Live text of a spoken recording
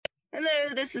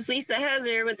Hello, this is Lisa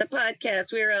Hazard with the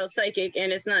podcast We're All Psychic,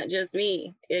 and it's not just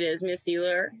me. It is Misty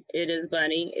Lure, it is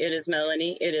Bunny, it is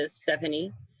Melanie, it is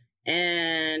Stephanie,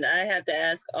 and I have to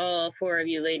ask all four of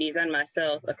you ladies and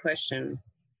myself a question.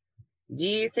 Do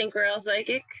you think we're all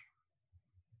psychic?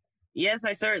 Yes,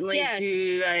 I certainly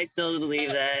do. I still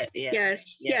believe that. Yeah.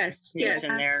 Yes.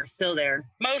 And they're still there.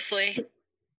 Mostly.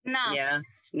 No. Yeah.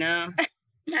 No.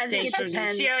 I think it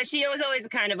depends. She was always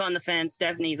kind of on the fence.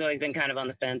 Stephanie's always been kind of on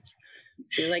the fence.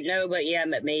 She's like, no, but yeah,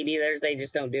 but maybe they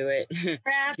just don't do it.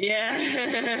 Perhaps.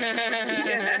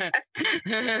 Yeah.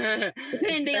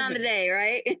 Depending on the day,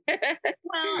 right?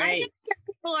 Well, I think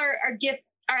people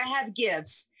have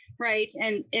gifts, right?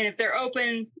 And if they're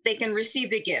open, they can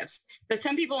receive the gifts. But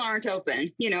some people aren't open.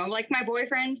 You know, like my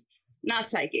boyfriend, not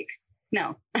psychic.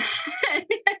 No.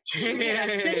 Yeah,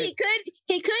 but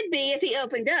he could be if he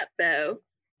opened up, though.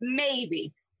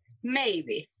 Maybe.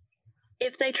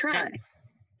 If they try.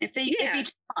 If he tried.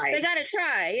 They gotta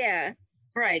try, yeah.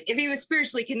 Right. If he was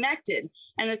spiritually connected.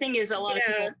 And the thing is, a lot of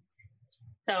people,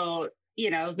 so, you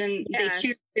know, then they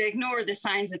choose to ignore the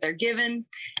signs that they're given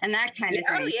and that kind of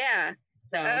thing. Oh, yeah.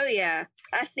 Oh, yeah.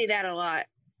 I see that a lot.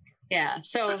 Yeah.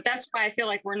 So that's why I feel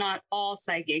like we're not all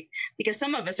psychic, because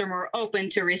some of us are more open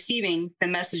to receiving the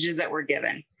messages that we're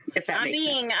given. If that makes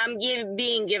sense. I'm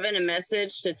being given a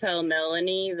message to tell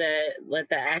Melanie that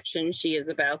the action she is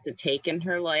about to take in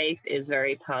her life is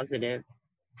very positive.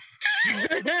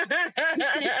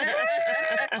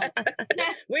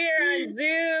 We are on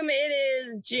Zoom. It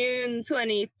is June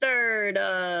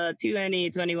 23rd,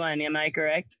 2021. Am I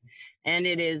correct? And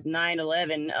it is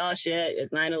 9/11. Oh shit,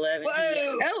 it's 9/11.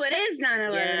 Whoa! Oh, it is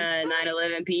 9/11. Yeah,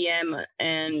 9/11 p.m.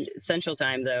 and Central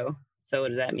Time though. So what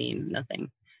does that mean?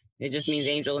 Nothing. It just means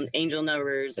angel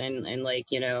numbers and like,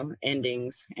 you know,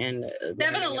 endings and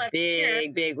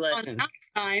 7-11 big lesson.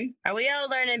 Time. Are we all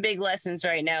learning big lessons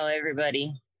right now,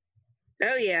 everybody?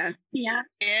 Oh yeah. Yeah.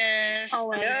 Yes. Oh,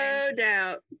 no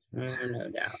doubt. No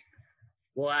doubt.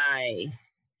 Why?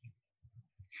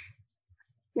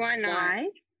 Why not?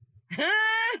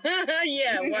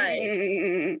 Yeah,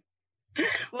 why?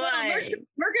 Why? Well,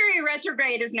 Mercury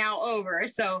retrograde is now over,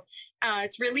 so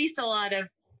it's released a lot of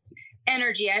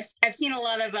energy. I've seen a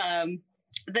lot of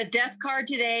the death card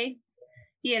today.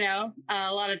 You know,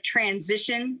 a lot of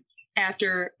transition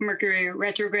after Mercury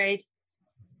retrograde.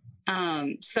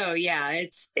 So yeah,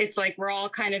 it's like we're all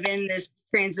kind of in this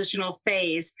transitional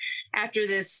phase after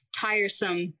this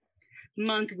tiresome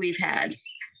month we've had.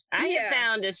 I have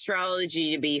found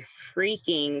astrology to be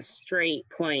freaking straight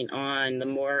point on the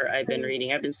more I've been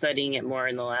reading. I've been studying it more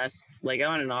in the last, like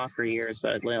on and off for years,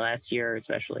 but the last year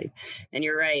especially. And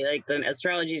you're right, like the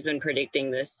astrology's been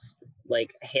predicting this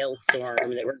like hailstorm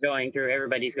that we're going through,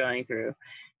 everybody's going through.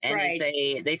 And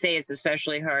they say it's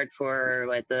especially hard for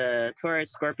like the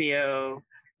Taurus, Scorpio,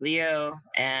 Leo,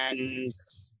 and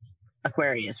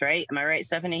Aquarius, right? Am I right,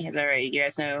 Stephanie? Is that right? You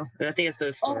guys know? I think it's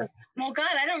those four. Oh, well,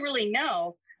 God, I don't really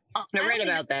know. I read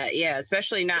about that, yeah,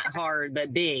 especially not hard,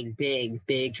 but big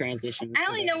transitions. I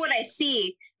only know what I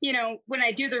see, you know, when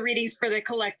I do the readings for the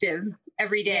collective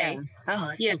every day. Yeah. Oh,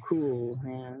 that's so cool.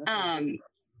 Yeah,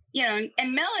 you know,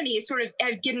 and Melanie sort of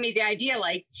had given me the idea,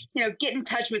 like, you know, get in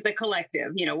touch with the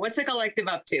collective, you know, what's the collective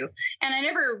up to? And I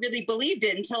never really believed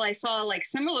it until I saw like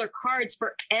similar cards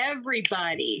for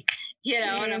everybody, you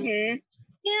know, and I'm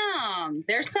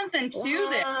there's something to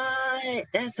that.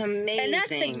 That's amazing. And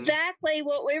that's exactly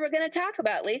what we were going to talk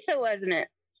about, Lisa, wasn't it?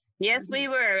 Yes, we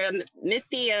were.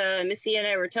 Misty and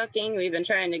I were talking. We've been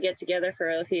trying to get together for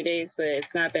a few days, but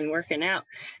it's not been working out.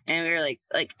 And we were like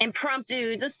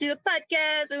impromptu, let's do a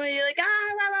podcast. And we were like,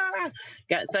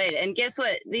 got excited. And guess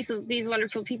what? These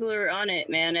wonderful people are on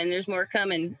it, man. And there's more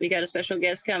coming. We got a special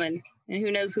guest coming. And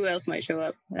who knows who else might show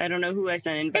up. I don't know who I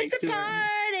sent invites to. It's a party.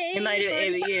 It might,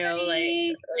 you know,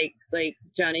 like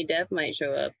Johnny Depp might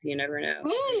show up. You never know.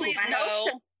 Ooh, please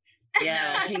no.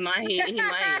 Yeah, he might.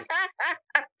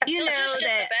 You know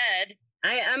that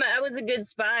I was a good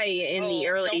spy in the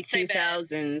early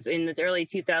 2000s. In the early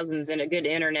 2000s, and a good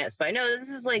internet spy. No, this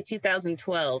is like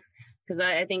 2012. Because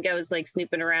I think I was like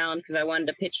snooping around because I wanted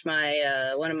to pitch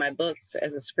my one of my books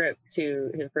as a script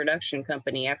to his production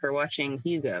company after watching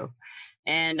Hugo.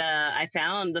 And I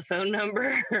found the phone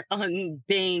number on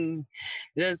Bing.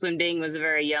 This when Bing was a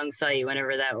very young site,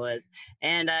 whenever that was.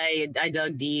 And I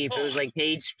dug deep. It was like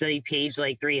page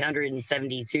like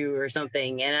 372 or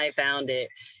something. And I found it.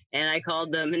 And I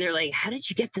called them and they're like, how did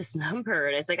you get this number?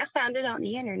 And I was like, I found it on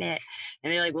the internet.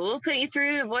 And they're like, well, we'll put you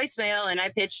through to voicemail. And I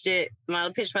pitched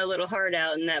my little heart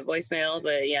out in that voicemail.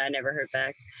 But yeah, I never heard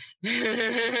back.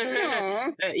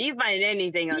 You find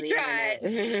anything on the internet.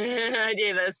 I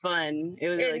did. It was fun. It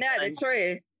was really fun. The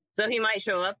truth. So he might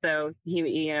show up though.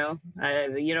 You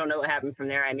don't know what happened from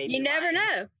there. You never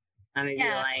know. I may be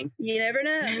lying. You never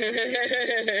know.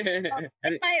 In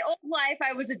my old life,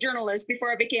 I was a journalist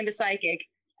before I became a psychic.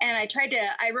 And I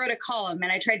wrote a column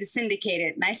and I tried to syndicate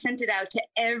it. And I sent it out to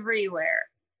everywhere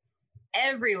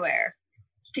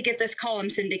to get this column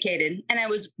syndicated. And I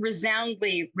was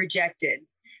resoundingly rejected.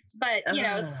 But,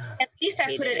 at least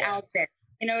I put it out there.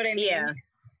 You know what I mean? Yeah.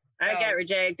 I got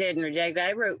rejected.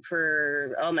 I wrote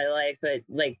for all my life, but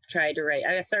tried to write.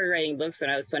 I started writing books when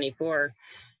I was 24.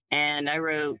 And I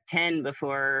wrote 10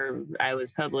 before I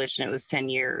was published, and it was 10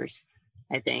 years,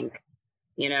 I think.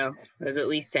 It was at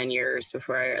least 10 years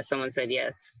before someone said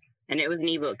yes. And it was an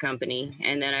ebook company.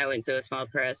 And then I went to a small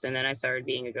press, and then I started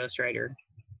being a ghostwriter.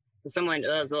 That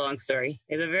was a long story.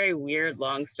 It's a very weird,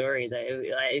 long story that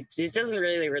it doesn't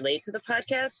really relate to the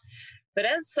podcast. But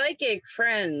as psychic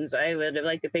friends, I would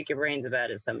like to pick your brains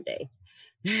about it someday.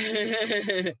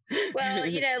 Well,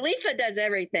 Lisa does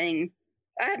everything.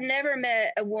 I've never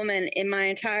met a woman in my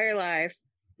entire life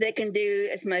that can do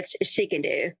as much as she can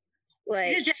do.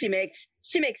 Like she makes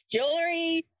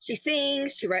jewelry, she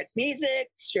sings, she writes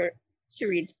music, she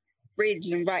reads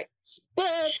and writes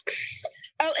books.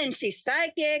 Oh, and she's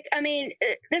psychic. I mean,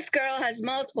 this girl has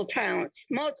multiple talents,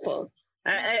 multiple.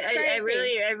 I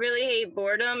really hate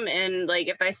boredom, and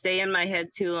if I stay in my head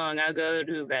too long, I'll go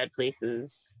to bad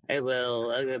places. I'll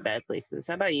go to bad places.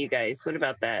 How about you guys? What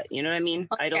about that? You know what I mean?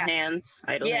 Idle hands.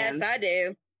 Yes, I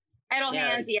do. Idle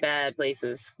hands. Yeah. Bad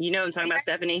places. You know what I'm talking about,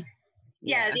 Stephanie?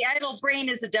 Yeah, the idle brain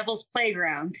is the devil's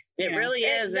playground. It really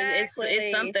is. Exactly.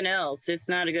 It's something else. It's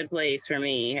not a good place for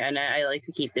me. And I like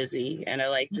to keep busy, and I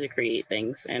like to create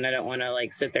things, and I don't want to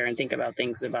sit there and think about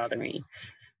things that bother me.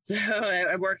 So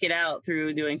I work it out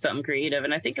through doing something creative.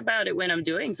 And I think about it when I'm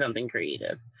doing something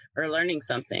creative or learning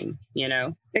something,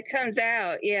 It comes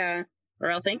out, yeah.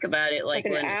 Or I'll think about it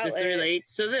when outlet. This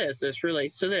relates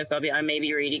to this. I may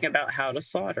be reading about how to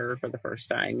solder for the first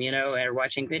time, or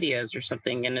watching videos or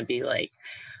something, and it'd be like,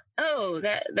 oh,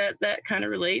 that kind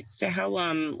of relates to how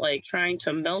I'm trying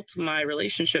to melt my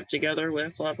relationship together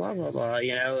with blah blah blah blah,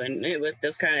 and with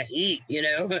this kind of heat,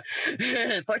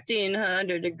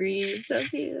 1400 degrees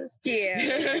Celsius.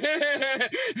 Yeah.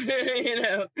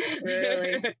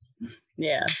 Really.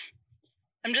 Yeah.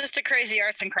 I'm just a crazy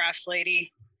arts and crafts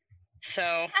lady.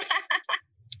 So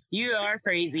you are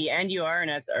crazy, and you are an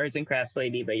arts and crafts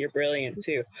lady, but you're brilliant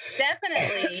too.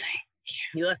 Definitely.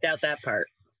 You left out that part.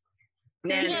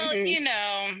 Well, I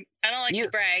don't like to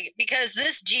brag because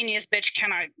this genius bitch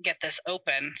cannot get this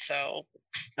open. So,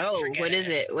 what is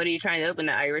it? What are you trying to open?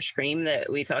 The Irish cream that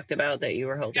we talked about that you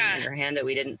were holding in your hand that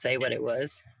we didn't say what it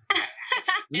was.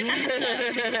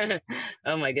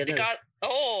 Oh my goodness! So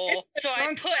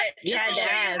I put just to show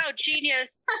you how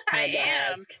genius I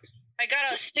am. I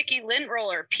got a sticky lint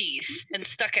roller piece and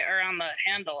stuck it around the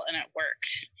handle, and it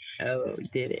worked. Oh,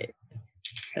 did it?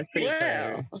 That's pretty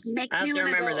clever. Makes me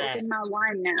want to go open my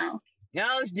wine now.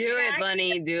 No, do it,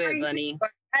 Bunny. Do it, Bunny.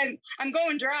 I'm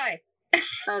going dry.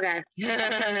 Okay.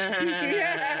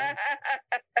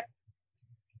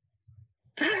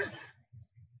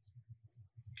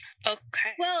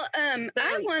 Okay. Well,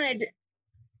 I wanted.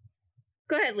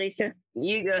 Go ahead, Lisa.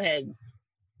 You go ahead.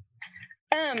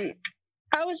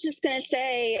 I was just going to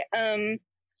say, I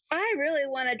really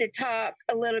wanted to talk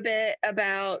a little bit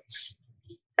about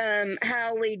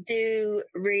how we do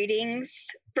readings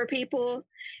for people.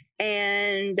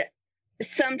 And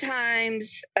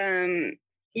sometimes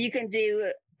you can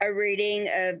do a reading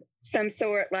of some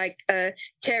sort, like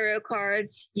tarot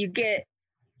cards. You get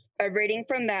a reading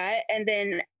from that, and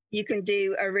then you can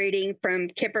do a reading from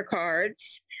Kipper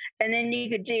cards, and then you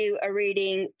could do a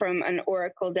reading from an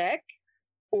oracle deck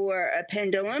or a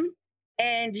pendulum,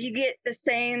 and you get the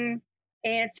same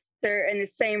answer and the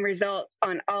same results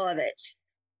on all of it.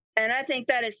 And I think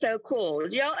that is so cool.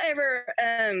 Do y'all ever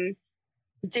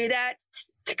do that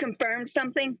to confirm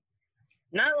something?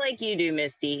 Not like you do,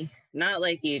 Misty. Not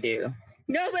like you do.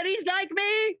 Nobody's like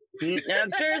me. I'm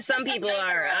sure some people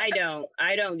are. I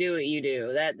don't do what you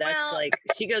do. That's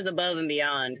she goes above and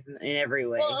beyond in every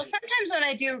way. Well, sometimes when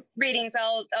I do readings,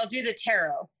 I'll do the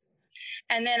tarot,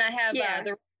 and then I have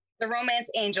the romance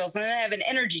angels, and then I have an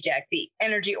energy deck, the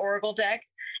energy oracle deck,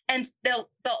 and they'll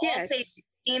all say the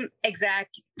same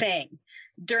exact thing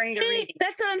during the reading.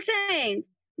 That's what I'm saying.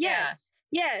 Yes.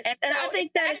 And I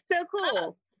think that is so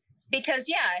cool. Because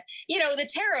the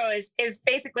tarot is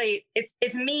basically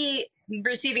it's me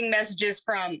receiving messages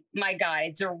from my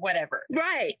guides or whatever.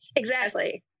 Right.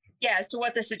 Exactly. As to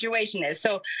what the situation is.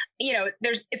 So,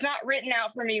 it's not written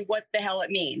out for me what the hell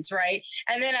it means, right?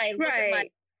 And then I look at my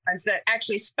ones that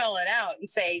actually spell it out and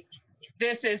say,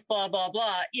 this is blah, blah,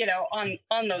 blah,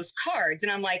 on those cards.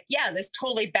 And I'm like, yeah, this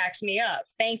totally backs me up.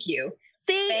 Thank you.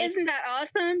 See, isn't that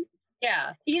awesome?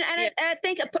 Yeah. And I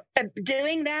think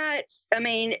doing that, I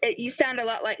mean, you sound a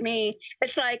lot like me.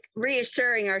 It's like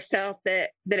reassuring ourselves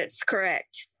that it's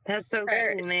correct. That's so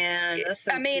cool, man. That's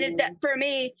so cool. For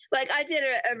me, like I did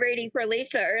a reading for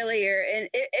Lisa earlier, and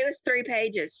it was 3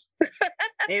 pages.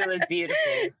 It was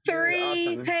beautiful.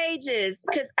 3 pages,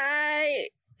 because I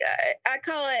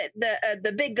call it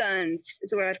the big guns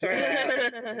is what I throw out.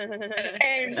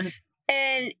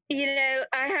 and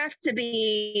I have to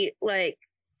be like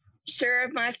sure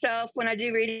of myself when I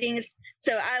do readings,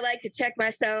 so I like to check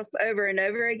myself over and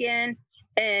over again.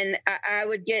 And I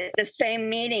would get the same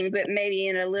meaning, but maybe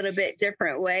in a little bit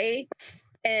different way.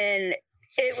 And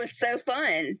it was so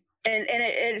fun. And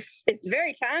it's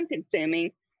very time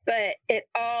consuming, but it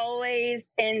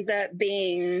always ends up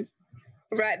being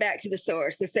right back to the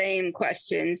source, the same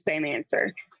question, same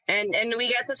answer. And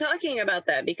we got to talking about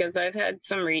that because I've had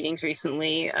some readings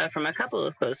recently from a couple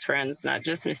of close friends, not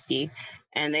just Misty,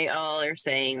 and they all are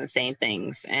saying the same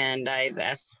things. And I've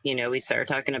asked, we started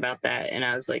talking about that, and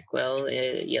I was like, well,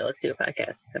 yeah, let's do a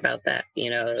podcast about that.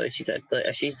 She said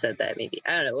that, maybe,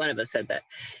 I don't know, one of us said that,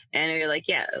 and we were like,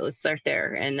 yeah, let's start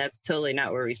there. And that's totally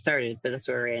not where we started, but that's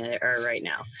where we are right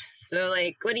now. So,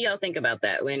 like, what do y'all think about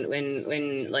that?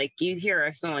 When like you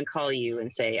hear someone call you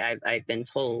and say, I've been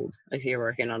told if you're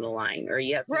working on the line, or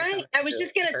you have right. I was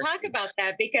just going to talk about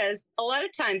that, because a lot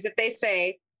of times if they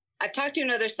say, I've talked to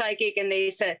another psychic and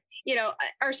they said,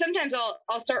 or sometimes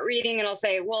I'll start reading and I'll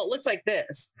say, well, it looks like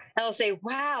this. And I'll say,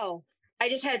 wow, I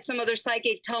just had some other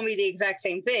psychic tell me the exact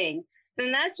same thing.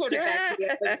 Then that's sort of backs me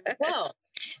up as well.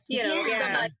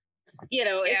 If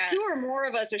 2 or more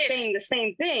of us are saying the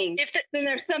same thing, then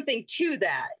there's something to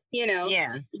that,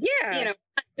 Yeah. Not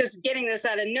just getting this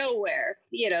out of nowhere.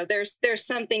 There's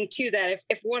something to that.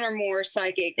 If 1 or more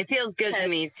psychic, it feels good to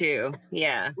me too.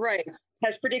 Yeah. Right.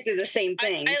 Has predicted the same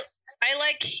thing. I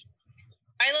like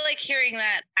hearing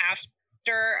that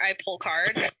after I pull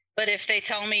cards. But if they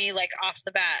tell me like off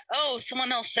the bat, oh,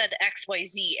 someone else said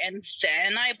XYZ, and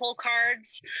then I pull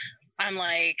cards, I'm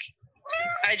like,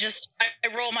 I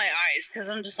roll my eyes, because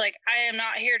I'm just like, I am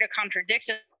not here to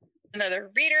contradict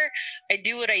another reader. I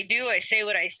do what I do. I say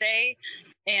what I say,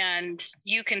 and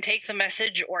you can take the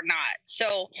message or not.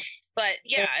 So, but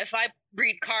yeah, if I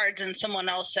read cards and someone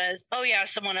else says, oh yeah,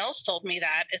 someone else told me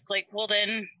that, it's like, well,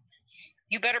 then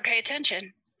you better pay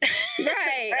attention.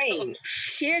 Right.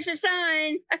 Here's your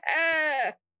sign.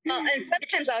 And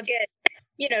sometimes I'll get,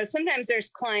 sometimes there's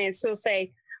clients who'll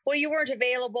say, well, you weren't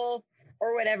available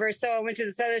or whatever, so I went to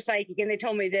this other psychic and they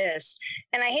told me this.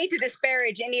 And I hate to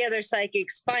disparage any other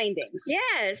psychic's findings.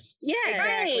 Yes. Exactly.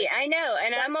 Right. I know.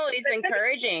 And I'm always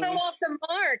encouraging. So off the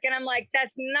mark. And I'm like,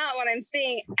 that's not what I'm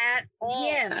seeing at all.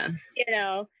 Yeah.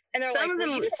 And they're some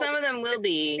of them will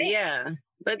be. Yeah.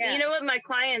 But you know what? My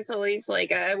clients always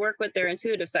like, I work with their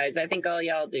intuitive sides. I think all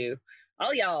y'all do.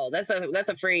 All y'all. That's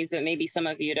a phrase that maybe some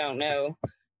of you don't know.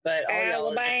 But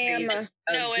all Alabama.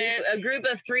 A group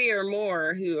of 3 or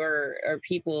more who are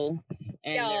people,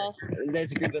 and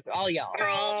there's a group of all y'all.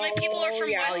 My people are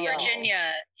from West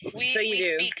Virginia. We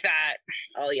speak that.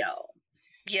 All y'all.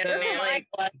 Yes, ma'am.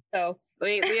 So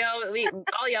we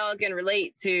all y'all can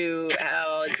relate to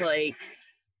how it's like,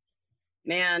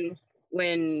 man,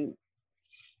 when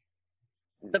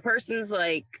the person's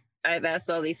like, I've asked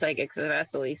all these psychics, and they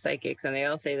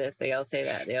all say this, they all say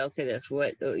that, they all say this.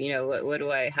 What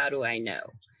do I, how do I know?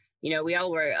 We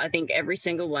all work, I think every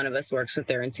single one of us works with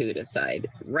their intuitive side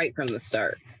right from the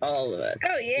start. All of us.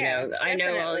 Oh, yeah. I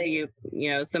know all of you,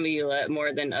 some of you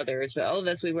more than others, but all of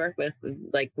us, we work with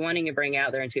like wanting to bring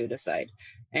out their intuitive side.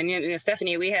 And,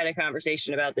 Stephanie, we had a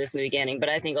conversation about this in the beginning, but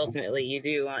I think ultimately you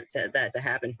do want that to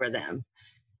happen for them.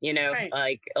 Right.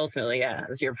 Like ultimately, yeah,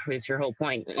 it's your whole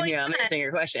point. Well, I'm answering your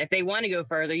question. If they want to go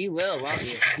further, you will, won't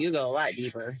you? You go a lot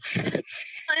deeper. And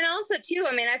also, too,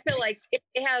 I mean, I feel like if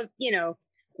they have,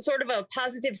 sort of a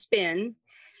positive spin,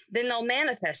 then they'll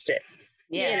manifest it.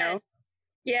 Yeah.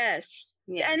 Yes.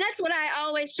 Yeah. And that's what I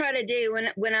always try to do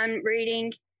when I'm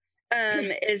reading,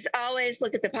 is always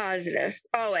look at the positive.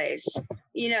 Always.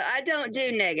 I don't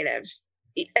do negative.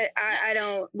 I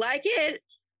don't like it.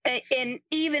 And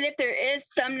even if there is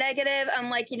some negative,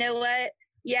 I'm like, you know what?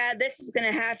 Yeah, this is going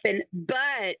to happen.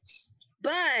 But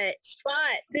this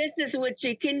is what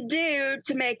you can do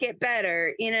to make it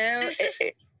better, because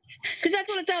that's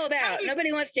what it's all about.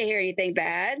 Nobody wants to hear anything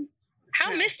bad.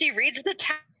 How Misty reads the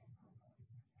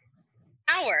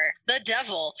Tower, the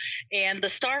Devil, and the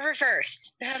Star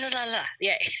reversed. Da, da, da, da.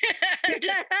 Yay.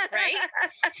 Right?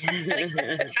 Like,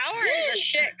 the Tower is a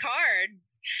shit card.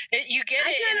 You get it.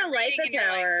 I kind of like the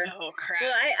tower. Like, oh crap!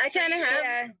 Well, I kind of have.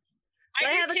 Yeah.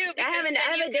 I do too. I have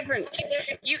a different.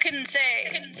 You can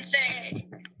say.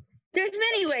 There's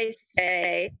many ways to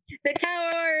say. The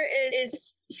tower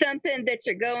is something that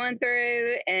you're going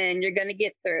through, and you're going to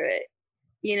get through it.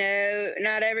 You know,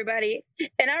 not everybody,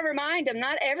 and I remind them,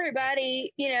 not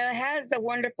everybody, you know, has a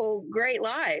wonderful, great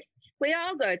life. We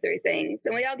all go through things,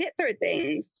 and we all get through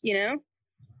things. You know,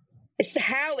 it's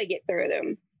how we get through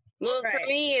them. Well, for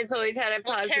me, it's always had a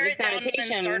positive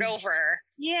connotation. And start over.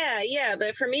 Yeah,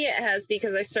 but for me, it has,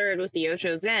 because I started with the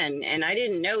Osho Zen, and I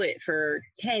didn't know it for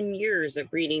 10 years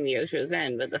of reading the Osho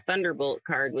Zen, but the Thunderbolt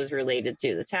card was related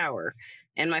to the tower,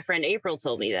 and my friend April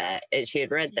told me that, and she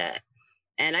had read that.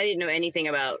 And I didn't know anything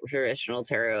about traditional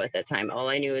tarot at that time. All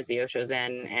I knew was the Osho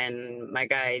Zen and my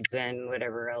guides and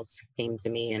whatever else came to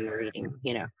me in reading,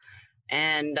 you know.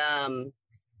 And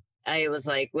I was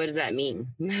like, what does that mean?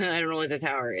 I don't know what the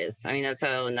tower is. I mean, that's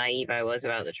how naive I was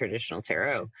about the traditional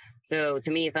tarot. So to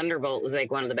me, Thunderbolt was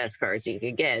like one of the best cards you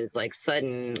could get. It's like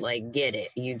sudden, like, get it.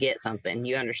 You get something.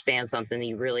 You understand something that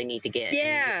you really need to get.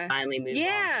 Yeah. And finally move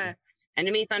on. And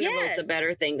to me, Thunderbolt's a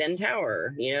better thing than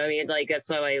Tower. You know, I mean, like, that's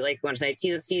why I like, when I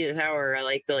see the Tower, I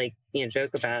like to, like, you know,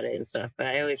 joke about it and stuff. But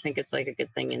I always think it's like a good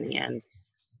thing in the end.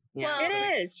 Yeah. Well, it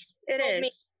is. It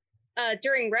is.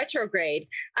 During retrograde,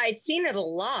 I'd seen it a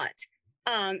lot.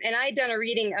 And I'd done a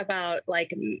reading about,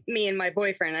 like, me and my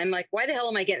boyfriend. I'm like, why the hell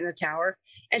am I getting the Tower?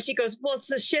 And she goes, well, it's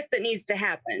the shift that needs to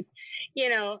happen, you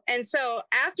know? And so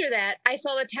after that, I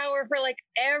saw the Tower for, like,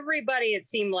 everybody, it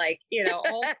seemed like, you know.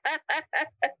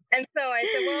 And so I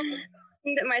said, well,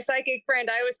 my psychic friend,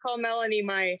 I always call Melanie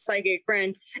my psychic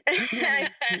friend.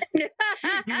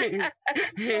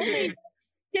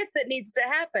 Shift that needs to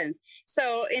happen.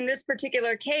 So in this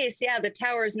particular case, the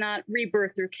Tower is not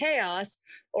rebirth through chaos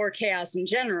or chaos in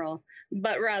general,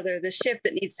 but rather the shift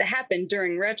that needs to happen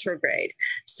during retrograde.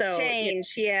 So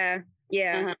change, yeah.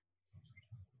 Uh-huh.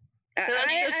 So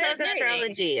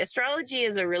astrology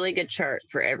is a really good chart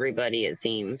for everybody. It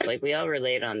seems like we all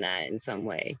relate on that in some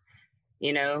way.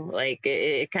 You know, like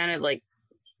it kind of like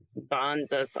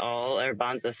binds us. It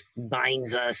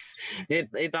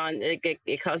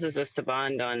causes us to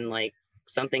bond on like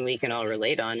something we can all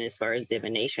relate on as far as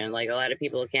divination. Like a lot of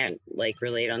people can't like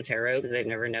relate on tarot because they've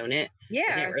never known it. They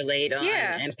can't relate on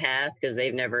empath because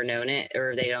they've never known it,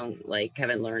 or they don't like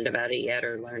haven't learned about it yet,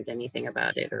 or learned anything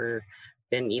about it, or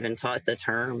been even taught the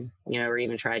term, you know, or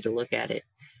even tried to look at it.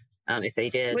 If they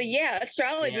did. Well,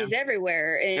 astrology is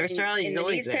everywhere. Astrology is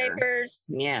always newspapers.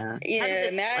 There. Yeah.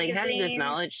 How did this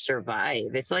knowledge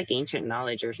survive? It's like ancient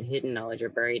knowledge or hidden knowledge or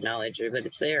buried knowledge, but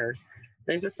it's there.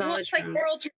 There's this knowledge. It's like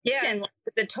oral tradition,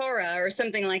 like the Torah or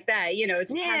something like that. You know,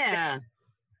 it's passed down,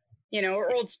 you know, or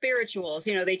old spirituals.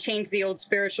 You know, they changed the old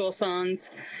spiritual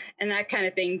songs and that kind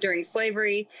of thing during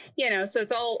slavery. You know, so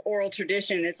it's all oral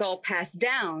tradition. It's all passed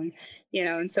down. You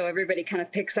know, and so everybody kind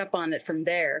of picks up on it from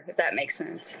there, if that makes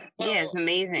sense. Well, it's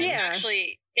amazing. Yeah,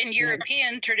 actually, in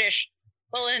European tradition,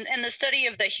 well, in the study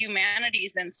of the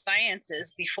humanities and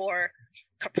sciences before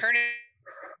Copernicus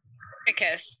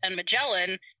and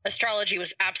Magellan, astrology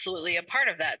was absolutely a part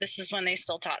of that. This is when they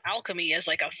still taught alchemy as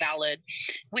like a valid.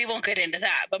 We won't get into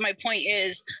that, but my point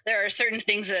is there are certain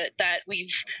things that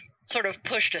we've sort of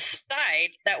pushed aside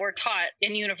that were taught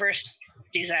in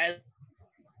universities as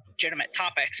legitimate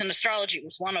topics, and astrology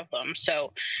was one of them.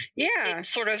 So it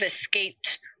sort of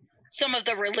escaped some of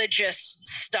the religious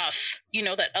stuff, you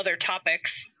know, that other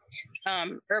topics,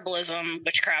 herbalism,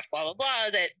 witchcraft, blah blah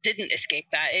blah, that didn't escape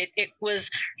that. It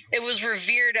was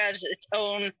revered as its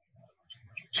own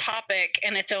topic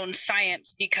and its own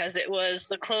science because it was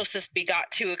the closest we got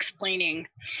to explaining,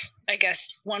 I guess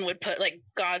one would put, like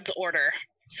God's order.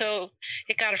 So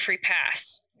it got a free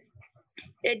pass.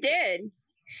 It did,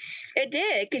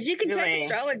 because you can take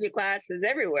astrology classes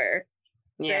everywhere.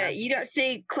 Yeah, but you don't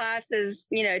see classes,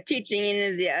 you know, teaching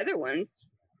any of the other ones.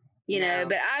 You know,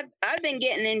 but I've been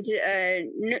getting into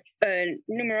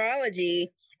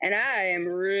numerology, and I am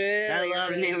really. I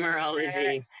love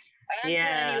numerology. I'm telling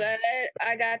you what,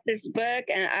 I got this book,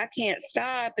 and I can't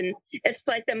stop. And it's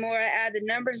like the more I add the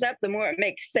numbers up, the more it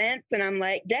makes sense. And I'm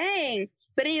like, dang!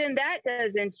 But even that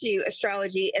goes into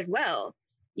astrology as well.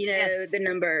 You know, the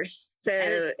numbers.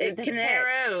 So it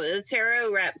connects. The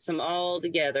tarot wraps them all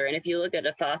together. And if you look at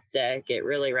a Thoth deck, it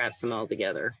really wraps them all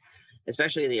together,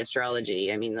 especially the astrology.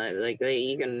 I mean,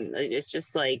 it's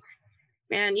just like,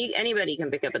 man, anybody can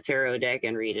pick up a tarot deck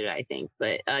and read it, I think.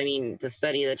 But I mean, to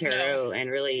study the tarot and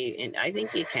I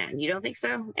think you can. You don't think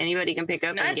so? Anybody can pick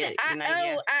up and get an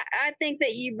idea? I think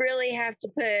that you really have to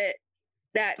put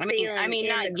that feeling. I mean,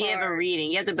 not give a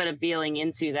reading. You have to put a feeling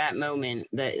into that moment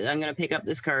that I'm going to pick up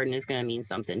this card and it's going to mean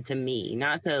something to me,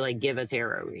 not to like give a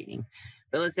tarot reading.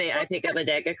 But let's say I pick up a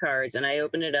deck of cards and I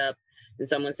open it up and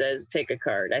someone says, pick a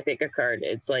card. I pick a card.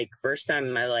 It's like first time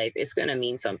in my life, it's going to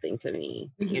mean something to me.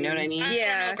 You know what I mean? I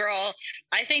don't know, girl.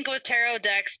 I think with tarot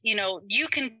decks, you know, you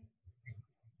can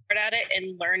at it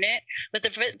and learn it, but the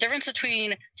difference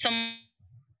between someone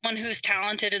who's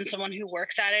talented and someone who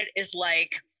works at it is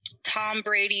like Tom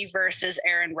Brady versus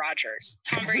Aaron Rodgers.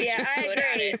 Tom Brady is good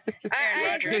at it.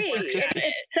 I agree.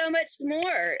 It's so much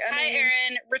more. Hi,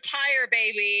 Aaron. Retire,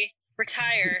 baby.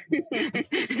 Retire.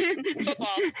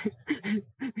 Football.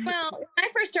 Well, when I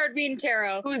first started reading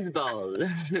tarot, foosball.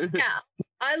 Yeah,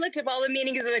 I looked up all the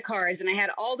meanings of the cards and I had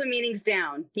all the meanings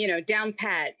down, you know, down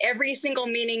pat, every single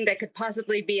meaning that could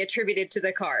possibly be attributed to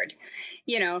the card,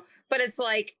 you know, but it's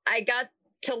like I got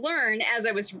to learn as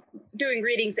I was doing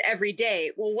readings every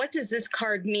day. Well, what does this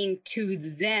card mean to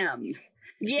them?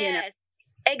 Yes, you know?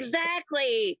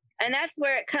 Exactly. And that's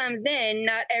where it comes in.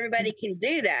 Not everybody can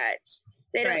do that.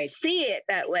 They don't see it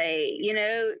that way. You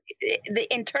know, the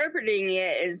interpreting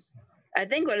it is, I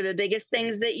think, one of the biggest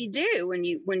things that you do when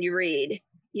you read,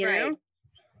 you know?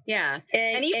 Yeah.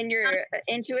 And your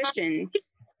intuition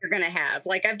you're going to have.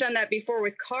 Like, I've done that before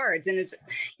with cards, and it's,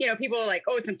 you know, people are like,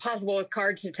 oh, it's impossible with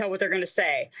cards to tell what they're going to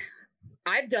say.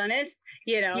 I've done it,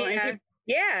 you know.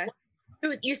 Yeah.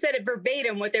 And you said it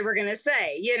verbatim what they were going to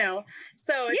say, you know.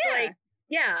 So it's like,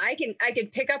 yeah, I can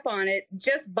pick up on it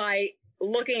just by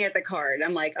looking at the card.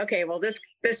 I'm like, okay, well, this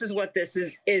is what this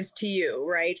is to you,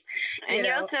 right? And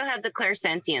you also have the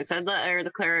clairsentience or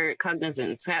the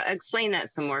claircognizance. Explain that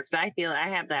some more, because I feel I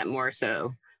have that more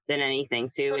so than anything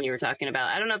too. When you were talking about,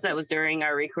 I don't know if that was during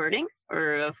our recording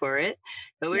or before it,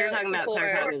 but we were talking about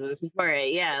claircognizance before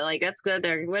it. Yeah, like that's good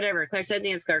there. Whatever,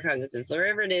 clairsentience, claircognizance,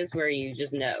 wherever it is where you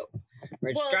just know,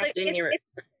 where it's dropped in your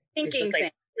thinking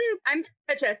thing. I'm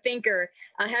such a thinker,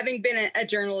 having been a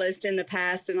journalist in the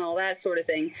past and all that sort of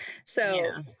thing. So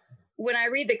when I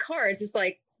read the cards, it's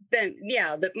like, then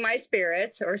my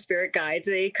spirits or spirit guides,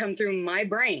 they come through my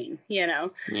brain, you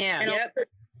know. Yeah. And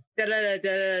da, da, da,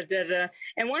 da, da, da.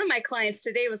 And one of my clients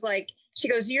today was like, she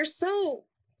goes, "You're so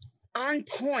on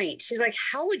point." She's like,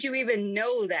 "How would you even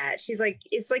know that?" She's like,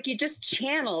 "It's like you just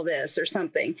channel this or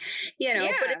something, you know."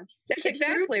 Yeah, but that's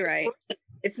exactly right.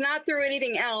 It's not through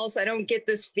anything else. I don't get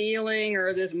this feeling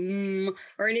or this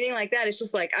or anything like that. It's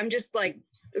just like, I'm just like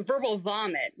verbal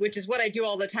vomit, which is what I do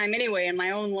all the time anyway in my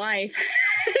own life.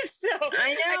 So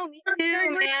I know, me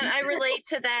too, man. I relate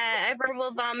to that. I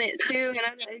verbal vomit too, and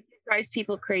it drives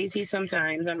people crazy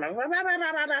sometimes. I'm like,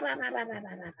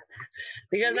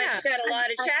 because I just got a lot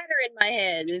of chatter in my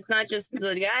head. It's not just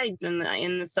the guides and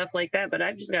the stuff like that, but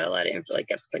I've just got a lot of like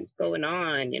going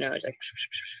on. You know, it's like.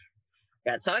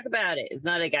 Gotta talk about it. It's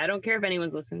not like I don't care if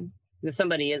anyone's listening. Because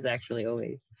somebody is actually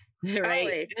always.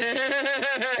 Right?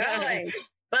 Always.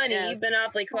 Bunny, you've been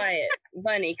awfully quiet.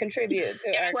 Bunny, contribute.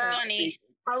 Bunny.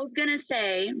 I was gonna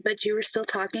say, but you were still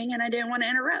talking and I didn't want to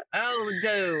interrupt. Oh,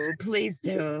 please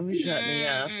do. Shut me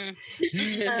up.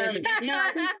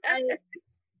 No,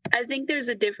 I think there's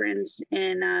a difference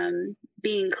in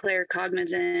being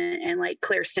claircognizant and like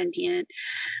clairsentient,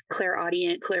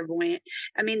 clairaudient, clairvoyant.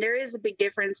 I mean, there is a big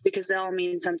difference because they all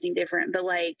mean something different. But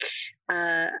like,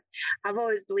 I've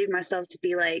always believed myself to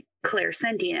be like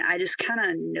clairsentient. I just kind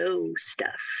of know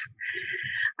stuff.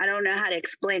 I don't know how to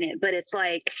explain it, but it's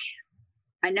like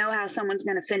I know how someone's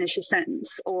going to finish a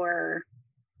sentence, or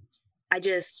I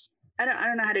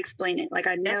don't know how to explain it. Like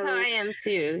I know. That's how I am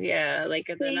too. Yeah, like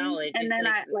the knowledge. And then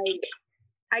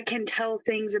I can tell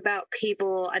things about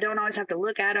people. I don't always have to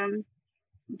look at them,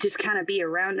 just kind of be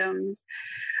around them.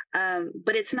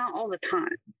 But it's not all the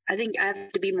time. I think I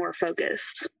have to be more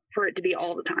focused for it to be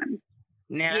all the time.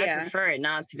 Yeah, I prefer it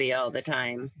not to be all the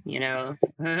time, you know.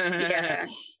 Yeah,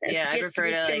 I prefer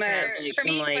to like have for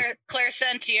me,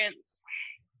 clairsentience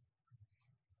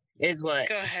is what?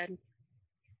 Go ahead.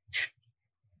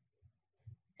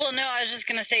 Well, no, I was just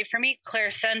gonna say, for me,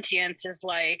 clairsentience is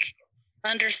like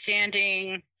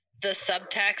understanding the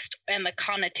subtext and the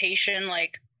connotation,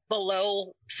 like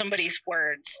below somebody's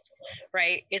words,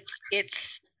 right?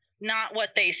 It's not what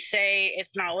they say,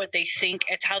 it's not what they think,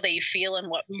 it's how they feel and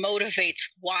what motivates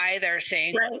why they're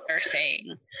saying what they're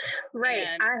saying. Right.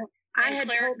 I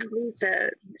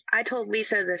told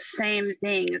Lisa the same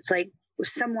thing. It's like,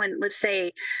 let's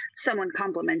say someone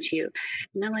compliments you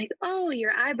and they're like, "Oh,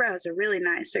 your eyebrows are really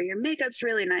nice," or "Your makeup's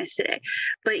really nice today,"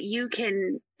 but you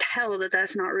can tell that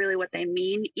that's not really what they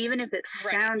mean. Even if it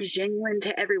sounds genuine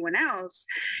to everyone else,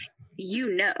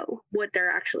 you know what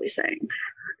they're actually saying.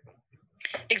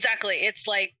 Exactly. It's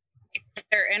like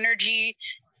their energy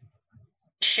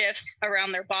shifts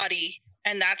around their body,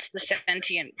 and that's the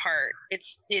sentient part.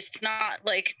 It's not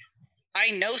like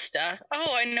I know stuff.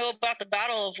 Oh, I know about the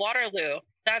Battle of Waterloo.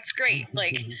 That's great.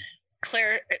 Like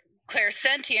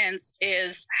clairsentience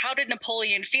is, how did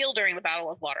Napoleon feel during the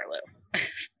Battle of Waterloo?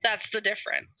 That's the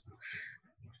difference.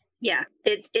 Yeah,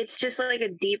 it's just like a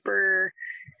deeper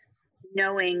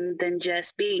knowing than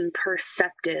just being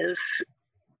perceptive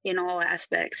in all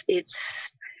aspects.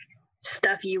 It's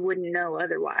stuff you wouldn't know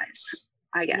otherwise,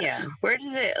 I guess. Yeah. Where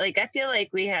does it, like, I feel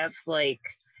like we have, like,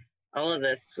 all of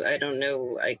us, I don't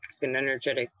know, like an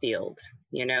energetic field,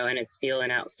 you know, and it's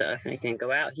feeling out stuff, and it can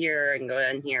go out here and go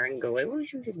in here and go away. Well, you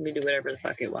can do whatever the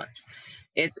fuck it wants.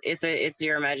 It's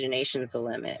your imagination's the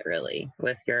limit, really,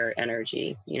 with your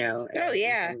energy, you know. Oh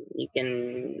yeah. You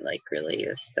can like, really,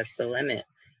 that's the limit.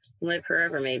 Live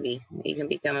forever, maybe. You can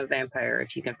become a vampire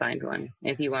if you can find one.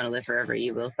 If you want to live forever,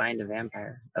 you will find a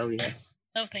vampire. Oh yes.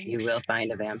 Oh, thanks. You will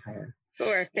find a vampire.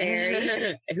 Or a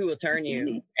fairy. Who will turn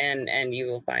you, and you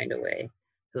will find a way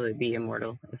to be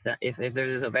immortal. If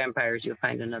there's no vampires, you'll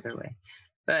find another way.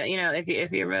 But you know, if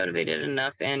you're motivated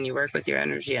enough and you work with your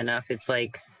energy enough, it's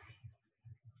like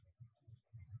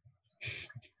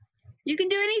You can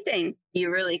do anything.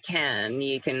 You really can.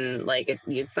 You can, like,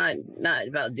 it's not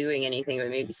about doing anything, but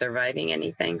maybe surviving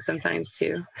anything sometimes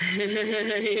too.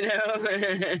 You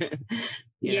know?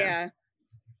 Yeah.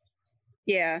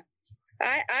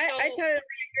 I totally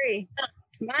agree.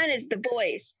 Mine is the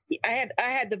voice. I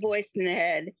had the voice in the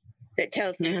head that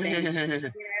tells me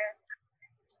things.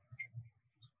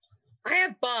 I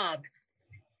have Bob.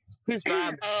 Who's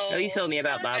Bob? Oh, you told me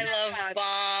about Bob. I love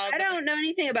Bob. I don't know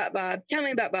anything about Bob. Tell me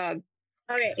about Bob.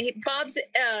 Okay, Bob's.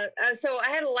 So I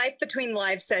had a Life Between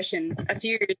Lives session a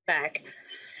few years back,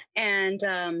 and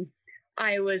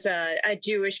I was a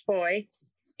Jewish boy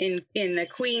in the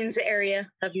Queens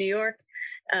area of New York.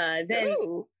 Then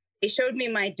he showed me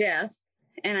my death,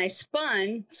 and I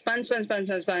spun,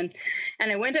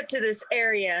 and I went up to this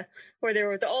area where there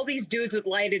were all these dudes with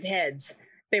lighted heads.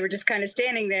 They were just kind of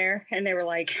standing there, and they were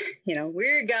like, you know,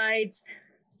 we're guides.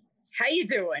 How you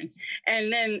doing?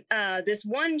 And then this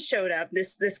one showed up,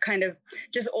 this kind of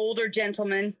just older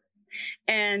gentleman,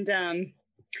 and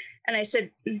I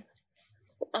said,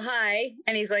 hi,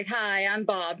 and he's like, hi, I'm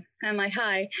Bob. I'm like,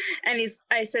 hi, and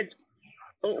I said,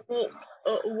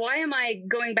 why am I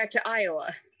going back to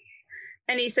Iowa?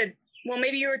 And he said, well,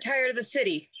 maybe you were tired of the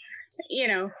city. You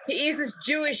know, he's this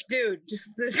Jewish dude,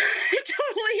 just this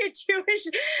totally a Jewish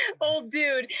old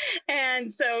dude.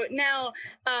 And so now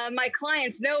my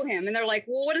clients know him, and they're like,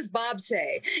 well, what does Bob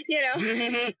say? You know?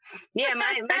 Yeah,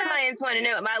 my clients want to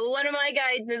know. One of my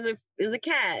guides is a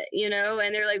cat, you know,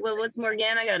 and they're like, well, what's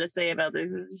Morgana got to say about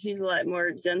this? She's a lot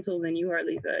more gentle than you are,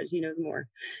 Lisa. She knows more.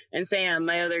 And Sam,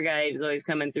 my other guide, is always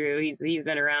coming through. He's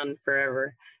been around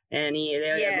forever. And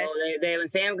when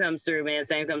Sam comes through, man,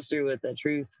 Sam comes through with the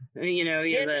truth. You know,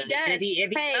 he does. If he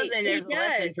doesn't, there's a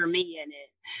lesson for me in it.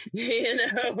 You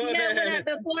know,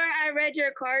 before I read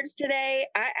your cards today,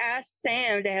 I asked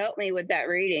Sam to help me with that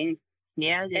reading.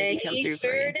 Yeah, and he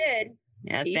sure did.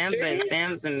 Yeah,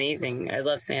 Sam's amazing. I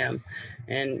love Sam,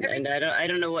 and I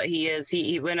don't know what he is.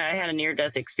 He when I had a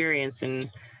near-death experience,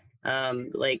 and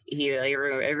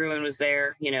everyone was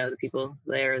there. You know, the people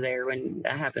there when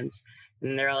that happens.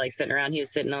 And they're all like sitting around. He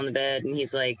was sitting on the bed, and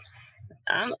he's like,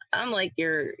 I'm like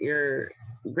your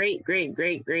great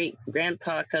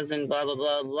grandpa cousin, blah blah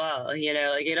blah blah. You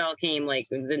know, like it all came like,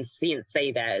 didn't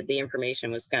say that. The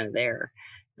information was kind of there,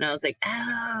 and I was like,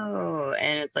 oh,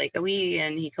 and it's like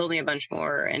and he told me a bunch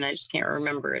more, and I just can't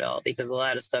remember it all because a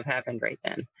lot of stuff happened right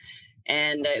then.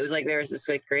 And it was like there was this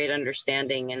like great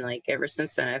understanding, and like ever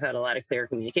since then I've had a lot of clear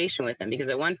communication with him, because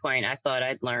at one point I thought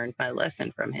I'd learned my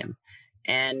lesson from him.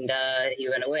 And he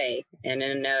went away. And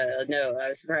then no, I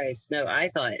was surprised. No, I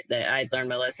thought that I'd learned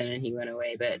my lesson and he went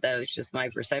away, but that was just my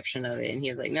perception of it. And he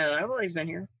was like, no, I've always been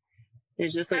here.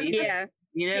 It's just what you said.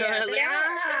 You know, I was like,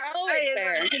 always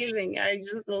there. Amazing. I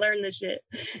just learned the shit.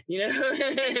 You know?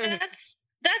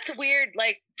 That's weird.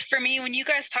 Like for me, when you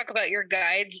guys talk about your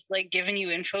guides, like giving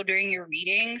you info during your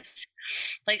readings,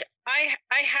 like I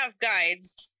have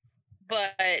guides,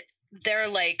 but they're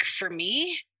like for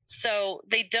me, so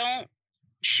they don't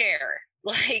share,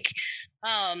 like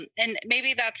and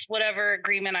maybe that's whatever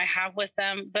agreement I have with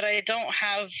them, but I don't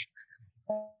have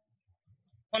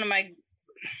one of my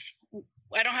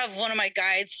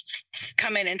guides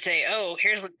come in and say, oh,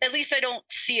 here's what, at least I don't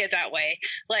see it that way.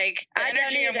 Like the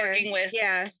energy I'm working with.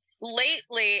 Yeah.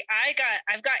 Lately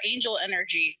I've got angel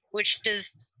energy, which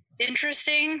is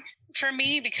interesting for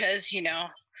me because, you know,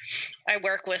 I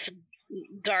work with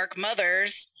dark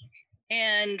mothers.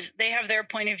 and they have their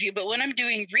point of view. But when I'm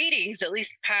doing readings, at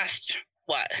least past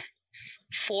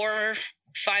 4-5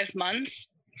 months,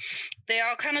 they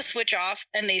all kind of switch off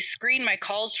and they screen my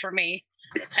calls for me.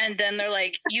 And then they're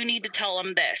like, you need to tell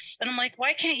them this. And I'm like,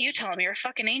 why can't you tell them? You're a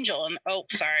fucking angel. And oh,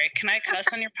 sorry. Can I cuss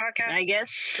on your podcast? I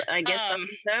guess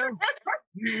so.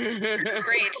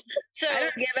 Great. So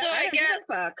I get a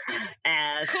fuck.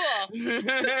 Cool.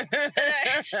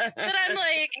 But I'm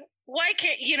like, why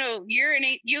can't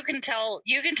you can tell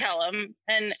them,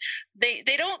 and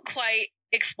they don't quite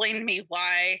explain to me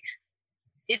why.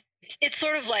 It's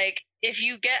sort of like, if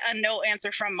you get a no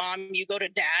answer from mom, you go to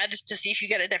dad to see if you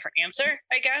get a different answer,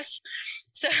 I guess.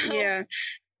 So yeah.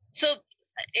 So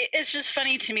it's just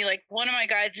funny to me. Like, one of my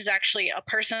guides is actually a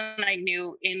person I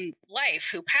knew in life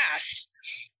who passed,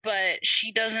 but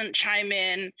she doesn't chime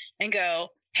in and go,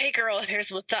 hey girl,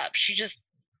 here's what's up. She just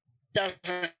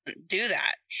doesn't do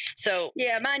that. So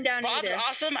yeah, mine don't Bob's either.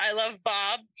 Awesome. I love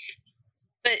Bob.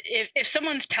 But if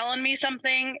someone's telling me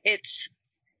something, it's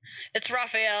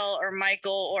Raphael or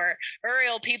Michael or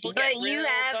Uriel. People get but you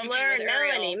have learned,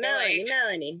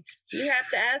 Melanie, you have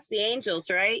to ask the angels,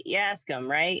 right? You ask them,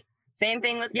 right? Same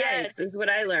thing with guides is what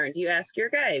I learned. You ask your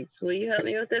guides, will you help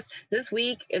me with this? This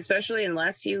week, especially in the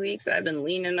last few weeks, I've been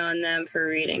leaning on them for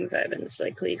readings. I've been just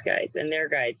like, please, guides, and their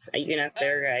guides. You can ask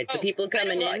their guides. The people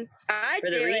coming in. I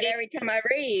do it every time I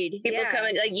read. People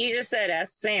coming, like you just said,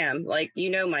 ask Sam. Like,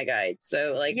 my guides.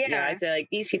 So, like, I say, like,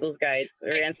 these people's guides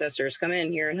or ancestors come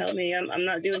in here and help me. I'm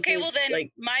not doing okay. Well,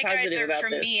 then my guides are for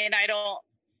me, and I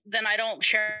don't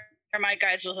share my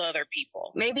guides with other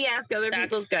people. Maybe ask other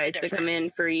people's guides to come in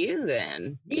for you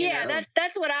then. Yeah,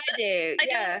 that's what I do.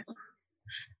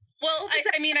 Well,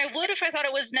 I mean, I would if I thought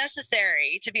it was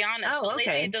necessary, to be honest. Oh, but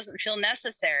lately it doesn't feel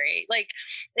necessary. Like,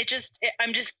 I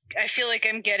feel like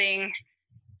I'm getting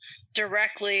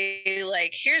directly,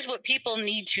 like, here's what people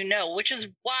need to know, which is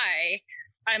why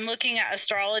I'm looking at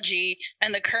astrology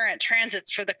and the current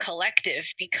transits for the collective,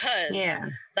 because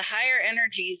the higher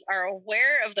energies are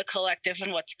aware of the collective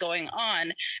and what's going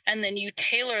on. And then you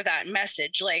tailor that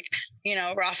message, like,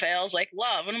 Raphael's like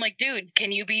love. And I'm like, dude,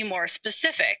 can you be more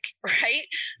specific? Right.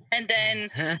 And then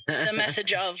the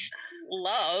message of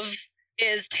love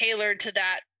is tailored to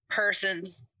that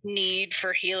person's need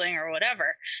for healing or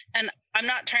whatever. And I'm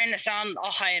not trying to sound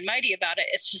all high and mighty about it.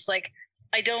 It's just like,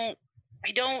 I don't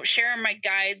share my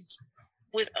guides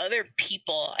with other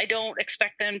people. I don't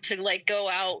expect them to go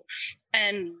out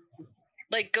into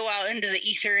the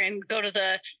ether and go to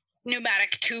the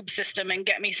pneumatic tube system and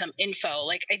get me some info.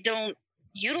 Like, I don't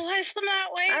utilize them that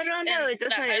way. I don't know. It's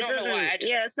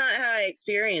not how I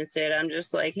experienced it. I'm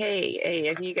just like, hey,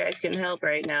 if you guys can help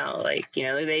right now,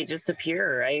 they just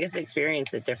appear. I guess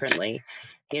experience it differently.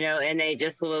 And they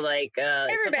just will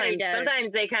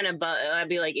sometimes they kind of, I'd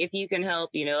be like, if you can help,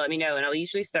 let me know. And I'll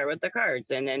usually start with the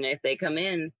cards. And then if they come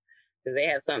in, if they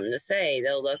have something to say,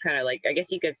 they'll kind of I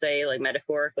guess you could say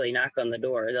metaphorically knock on the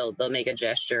door. They'll make a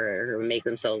gesture or make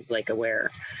themselves aware,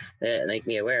 make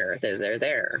me aware that they're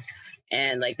there.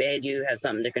 And they do have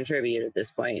something to contribute at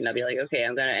this point. And I'll be like, okay,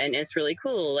 and it's really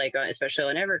cool. Especially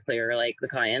on Everclear, the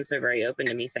clients are very open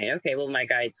to me saying, okay, well, my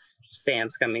guide's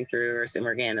Sam's coming through or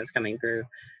Morgana's coming through.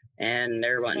 And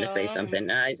they're wanting to say something.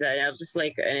 And I'll just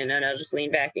and I'll just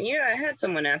lean back. And, I had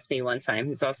someone ask me one time,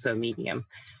 who's also a medium.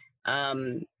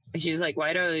 She's like,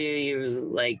 why don't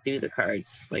you do the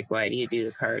cards? Why do you do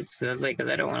the cards? Because I was like, because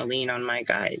I don't want to lean on my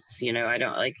guides. I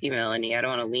don't like you, Melanie. I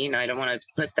don't want to lean. I don't want to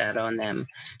put that on them.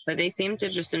 But they seem to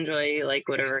just enjoy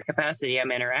whatever capacity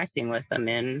I'm interacting with them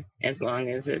in, as long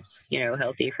as it's,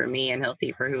 healthy for me and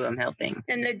healthy for who I'm helping.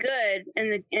 And the good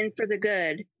and for the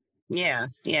good. Yeah.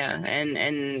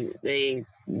 And they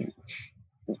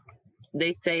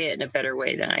say it in a better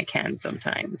way than I can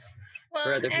sometimes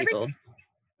for other people.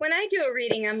 When I do a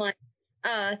reading, I'm like,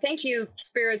 thank you,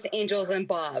 spirits, angels, and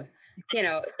Bob.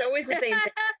 It's always the same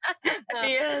thing.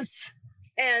 Yes.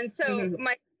 And so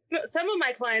some of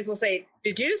my clients will say,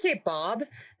 did you just say Bob?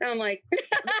 And I'm like,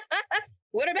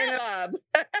 what about Bob?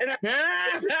 That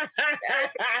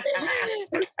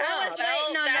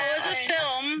was a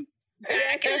film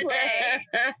back in the day.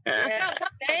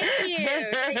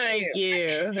 Thank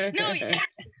you. No,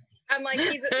 I'm like,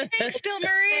 thanks, Bill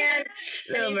Murray.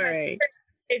 Bill Murray.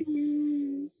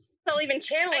 I'll even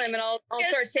channel him, and I'll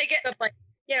start saying stuff like,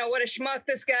 what a schmuck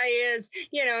this guy is,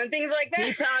 and things like that.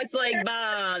 He talks like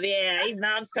Bob. Yeah,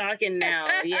 Bob's talking now.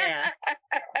 Yeah,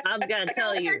 Bob's got to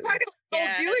tell you. They're talking like old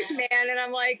Jewish man, and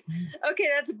I'm like, okay,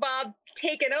 that's Bob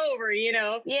taking over.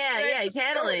 Yeah,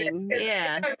 channeling.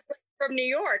 Yeah. from New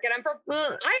York, and I'm from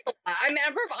Iowa. I mean,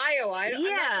 I'm from Iowa.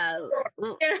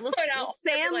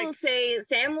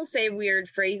 Sam will say weird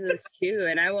phrases too,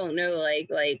 and I won't know, like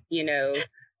the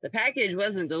package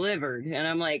wasn't delivered, and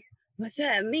I'm like, what's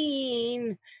that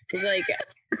mean? It's like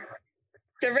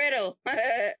the riddle.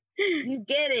 You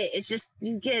get it. It's just,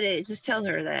 you get it. Just tell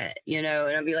her that, and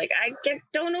I'll be like,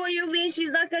 don't know what you mean.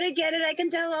 She's not going to get it. I can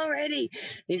tell already.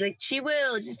 And he's like, she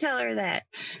will. Just tell her that.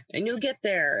 And you'll get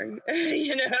there,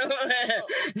 I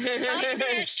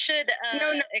should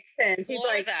explore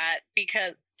like that,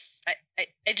 because I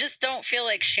just don't feel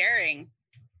like sharing.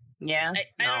 Yeah.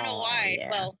 I don't know why.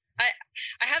 Yeah. Well,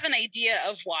 I have an idea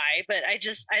of why, but I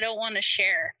don't want to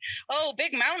share. Oh,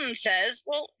 Big Mountain says,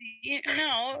 well,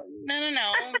 no.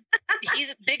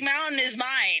 Big Mountain is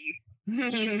mine.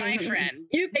 He's my friend.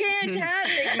 You can't have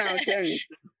Big Mountain.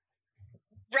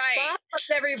 Right. Bob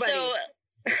loves everybody. So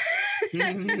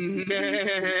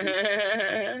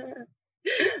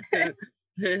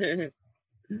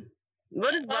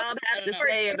what does Bob have to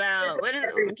say about,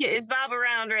 is Bob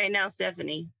around right now,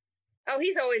 Stephanie? Oh,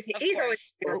 he's always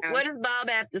around. What does Bob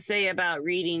have to say about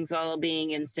readings all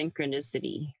being in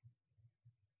synchronicity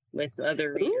with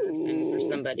other readers and for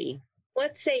somebody?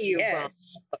 Let's say you, Bob,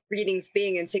 readings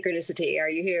being in synchronicity.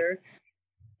 Are you here?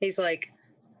 He's like,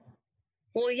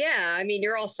 well, yeah. I mean,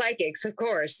 you're all psychics, of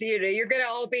course. You're gonna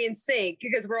all be in sync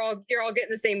because you're all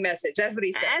getting the same message. That's what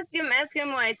he said. Ask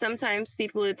him why sometimes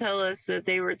people who tell us that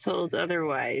they were told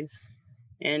otherwise,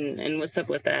 and what's up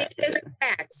with that?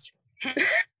 Facts.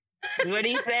 What do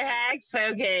you say, hacks?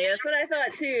 Okay, that's what I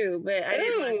thought too. But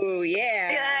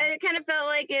I kind of felt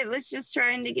like it was just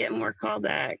trying to get more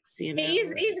callbacks.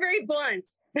 He's very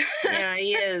blunt. Yeah,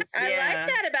 he is. I like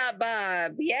that about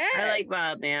Bob. Yeah, I like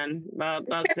Bob, man. Bob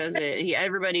says it.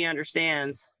 Everybody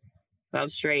understands.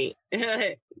 Bob's straight.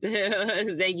 Thank you,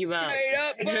 Bob. Straight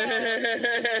up, Bob.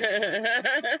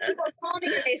 People call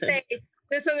me and they say,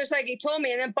 this other psychic told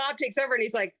me, and then Bob takes over and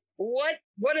he's like, what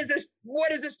is this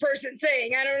person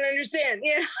saying? I don't understand.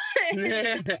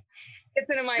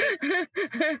 Gets into my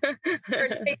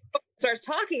starts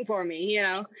talking for me,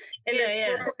 in this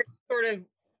sort of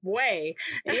way.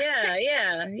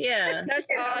 Yeah. That's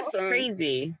awesome.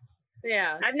 Crazy.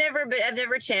 Yeah. I've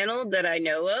never channeled that I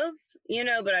know of,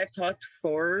 but I've talked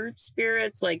for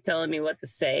spirits, like telling me what to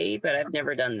say, but I've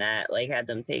never done that, like had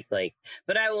them take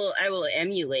but I will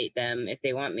emulate them if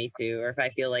they want me to, or if I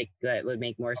feel like that would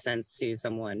make more sense to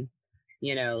someone,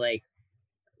 the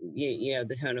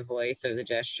tone of voice or the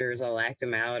gestures, I'll act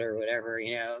them out or whatever,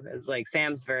 it's like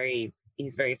Sam's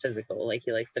he's very physical. Like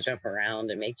he likes to jump around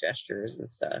and make gestures and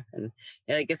stuff. And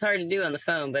it's hard to do on the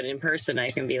phone, but in person I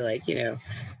can be like, can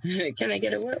I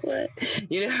get a what?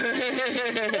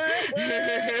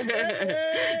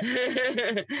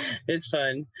 It's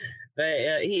fun.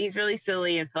 But he's really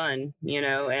silly and fun,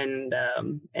 and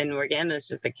Morgana's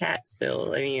just a cat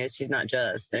still. I mean, she's not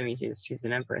just. I mean, she's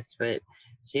an empress, but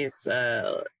she's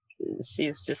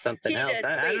just something else.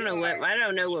 I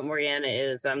don't know what Morgana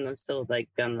is. I'm still like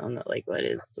I'm not like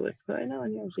what's going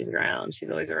on. She's around. She's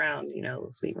always around.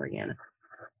 Sweet Morgana.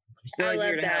 She's always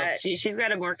here to help. She's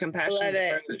got a more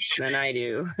compassionate approach than I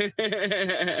do.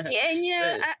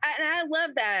 Yeah, and I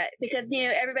love that because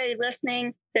everybody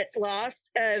listening that's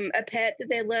lost a pet that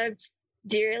they loved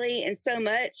dearly and so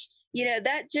much,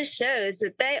 that just shows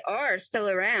that they are still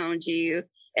around you.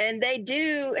 And they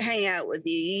do hang out with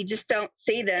you. You just don't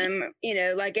see them,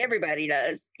 like everybody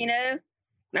does,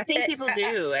 I think people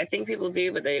do. I think people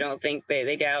do, but they don't think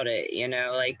they doubt it,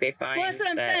 like they find well, that's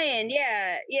what I'm saying.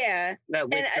 Yeah. That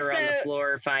whisker on the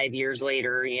floor 5 years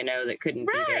later, that couldn't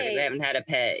be there. They haven't had a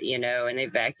pet, and they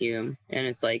vacuum and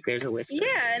it's like there's a whisker.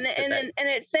 Yeah, and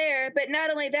it's there. But not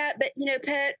only that, but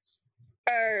pets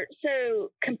are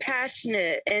so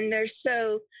compassionate and they're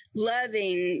so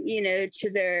loving,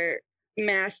 to their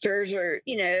masters or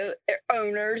their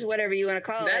owners, whatever you want to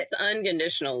call That's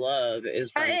unconditional love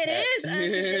is it is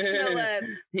unconditional love.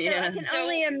 Yeah, so I can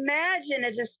only imagine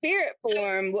as a spirit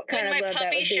form what kind of love that would be. When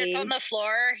my puppy shits on the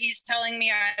floor, he's telling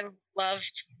me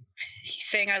he's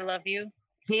saying I love you.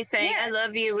 He's saying I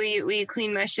love you. Will you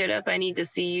clean my shit up? I need to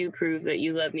see you prove that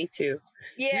you love me too.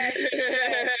 Yeah.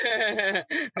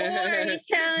 Or he's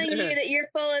telling you that you're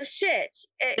full of shit.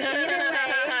 Either way.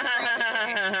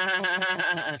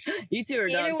 You two are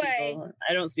dog people.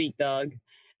 I don't speak dog.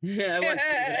 I want to,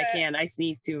 but I can't. I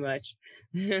sneeze too much.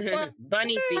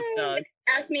 Bunny speaks dog.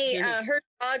 Asked me, her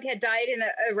dog had died in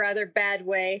a rather bad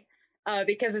way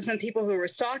because of some people who were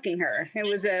stalking her. It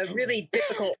was a really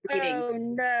difficult reading. Oh,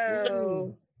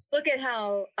 no. Look at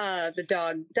how the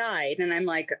dog died. And I'm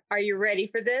like, are you ready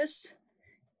for this?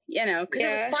 Because it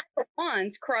was 5 of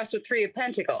Wands crossed with 3 of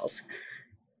Pentacles.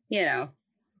 you know.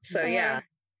 So yeah,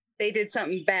 they did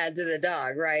something bad to the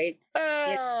dog, right?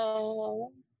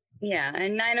 Oh. Yeah,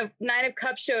 and nine of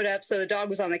cups showed up, so the dog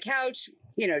was on the couch,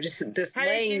 you know, just How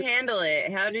laying. did you handle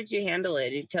it? How did you handle it?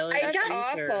 Did you tell her? I got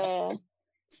awful.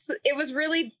 It was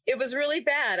really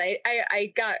bad.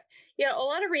 I got a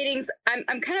lot of readings.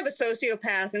 I'm kind of a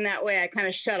sociopath in that way. I kind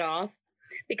of shut off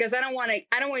because I don't want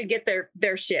to get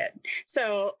their shit.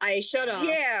 So I shut off.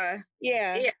 Yeah.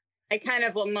 I kind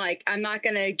of am like, I'm not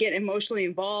going to get emotionally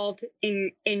involved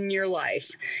in your life.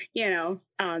 You know,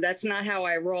 that's not how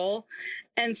I roll.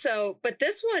 And so, but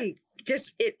this one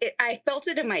just, I felt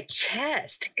it in my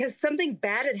chest because something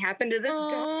bad had happened to this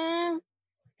dog.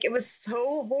 It was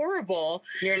so horrible.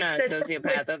 You're not a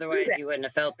sociopath, otherwise you wouldn't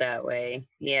have felt that way.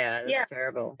 Yeah, that's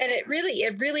terrible. And it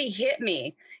really hit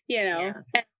me, you know. Yeah.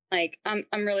 And like, I'm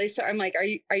really sorry. I'm like,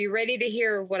 are you ready to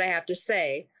hear what I have to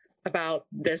say about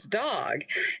this dog?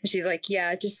 And she's like,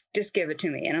 yeah, just give it to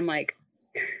me. And I'm like,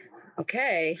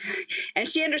 okay. And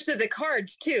she understood the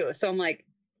cards too. So I'm like,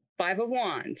 5 of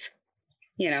Wands,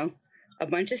 you know, a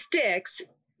bunch of sticks,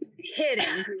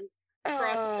 hitting,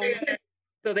 cross.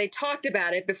 So they talked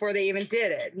about it before they even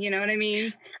did it. You know what I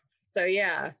mean? So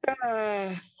yeah.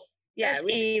 Yeah, it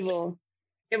was evil.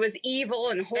 It was evil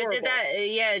and horrible.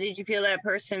 Did you feel that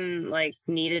person like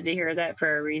needed to hear that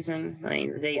for a reason?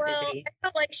 Like I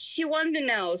felt like she wanted to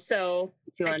know, so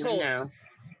she wanted to know.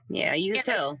 Yeah, you could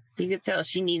tell. You could tell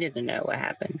she needed to know what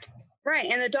happened.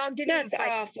 Right, and the dog didn't. That's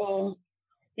awful.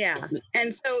 Yeah,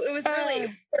 and so it was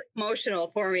really emotional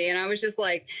for me, and I was just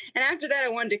like, and after that I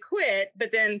wanted to quit, but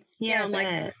then I'm like,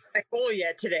 I'm not cool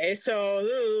yet today, so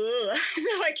so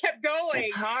I kept going.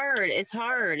 It's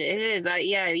hard. It is.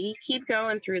 You keep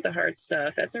going through the hard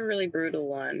stuff. That's a really brutal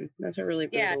one. It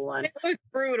was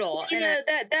brutal. You know,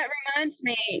 that reminds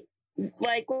me,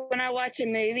 like when I watch a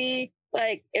movie,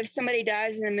 like if somebody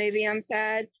dies in the movie, I'm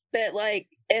sad, but like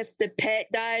if the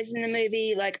pet dies in the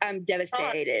movie, like I'm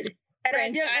devastated. And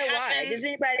I don't know why. Does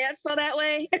anybody else feel that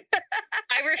way?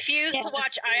 I refuse to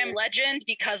watch I Am Legend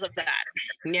because of that.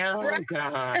 No,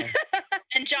 God.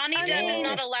 And Johnny Depp is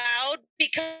not allowed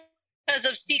because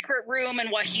of Secret Room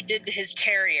and what he did to his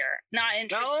terrier. Not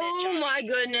interested. Oh my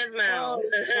goodness, Mel.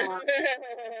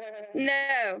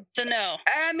 No. So no.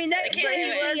 I mean, that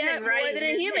wasn't right more than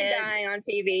a human dying on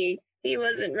TV. He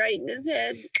wasn't right in his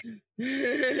head.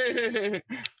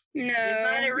 No.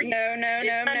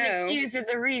 It's not an excuse, it's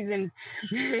a reason.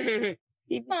 He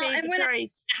paid the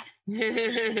price.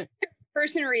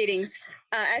 Person readings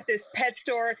at this pet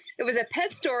store. It was a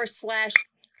pet store /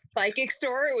 psychic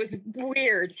store. It was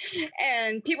weird.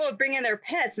 And people would bring in their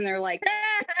pets and they're like,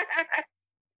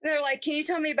 can you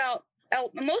tell me about,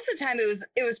 most of the time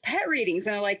it was pet readings.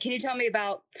 And they're like, can you tell me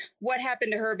about what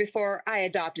happened to her before I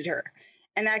adopted her?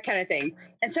 And that kind of thing.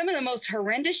 And some of the most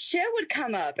horrendous shit would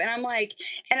come up. And I'm like,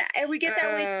 and I would get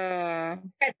that way.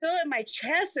 I'd feel it in my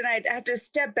chest and I'd have to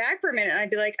step back for a minute. And I'd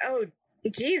be like, oh,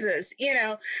 Jesus, you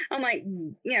know, I'm like,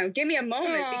 you know, give me a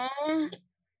moment.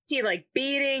 See like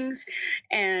beatings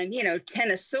and, you know,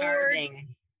 10 of swords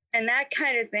and that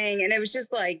kind of thing. And it was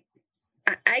just like,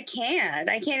 I can't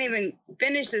even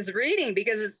finish this reading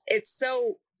because it's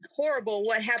so horrible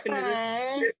what happened to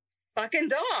this fucking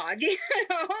dog,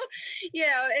 you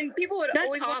know, and people would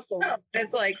always awful.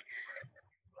 It's like,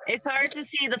 it's hard to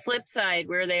see the flip side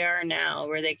where they are now,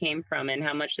 where they came from and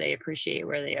how much they appreciate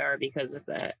where they are because of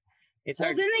that. It's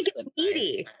hard. Well, then they get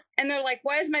needy and they're like,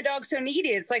 why is my dog so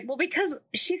needy? It's like, well, because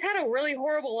she's had a really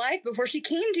horrible life before she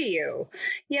came to you,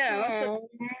 you know. So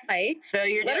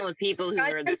you're dealing with people who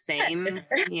are the same.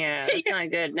 Yeah, that's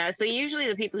not good. Now, so usually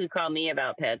the people who call me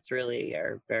about pets really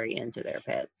are very into their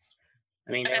pets.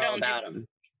 I mean, they're all about them.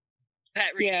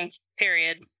 Pet readings,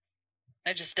 period.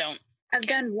 I just don't. I've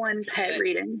done one pet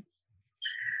reading.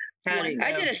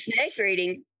 I did a snake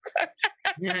reading.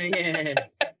 Yeah.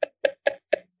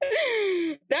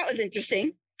 That was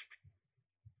interesting.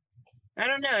 I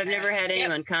don't know. I've never had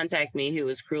anyone contact me who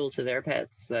was cruel to their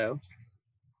pets, though.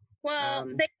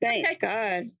 Well, thank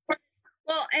God.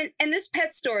 Well, and this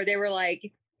pet store, they were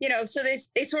like, you know, so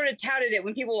they sort of touted it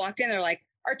when people walked in. They're like,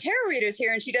 our tarot reader's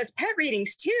here and she does pet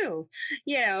readings too,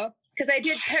 you know, because I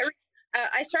did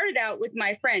I started out with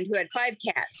my friend who had 5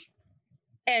 cats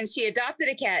and she adopted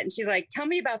a cat and she's like, tell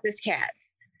me about this cat.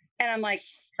 And I'm like,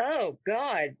 oh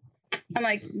God. I'm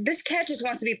like, this cat just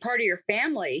wants to be part of your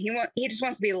family. He just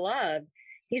wants to be loved.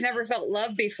 He's never felt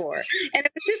love before. And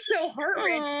it was just so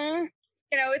heart-wrenching.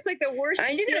 You know, it's like the worst.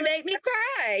 You're going to make me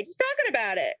cry just talking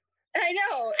about it. I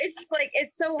know. It's just like,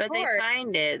 it's so hard. But they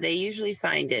find it. They usually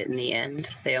find it in the end.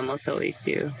 They almost always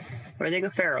do. Or they go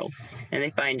feral and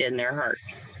they find it in their heart.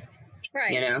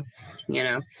 Right. You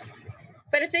know?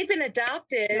 But if they've been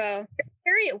adopted,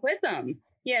 carry it with them.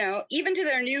 You know, even to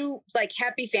their new like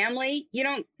happy family, you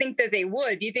don't think that they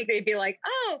would. You think they'd be like,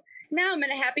 oh, now I'm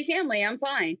in a happy family. I'm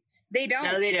fine. They don't.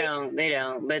 No, they don't. They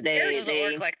don't. But it doesn't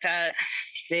work like that.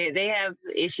 They have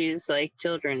issues like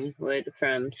children would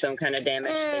from some kind of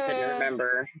damage they couldn't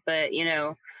remember. But you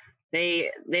know,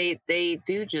 they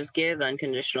do just give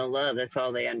unconditional love. That's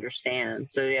all they understand.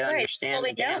 So they understand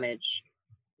the damage.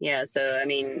 Yeah. So I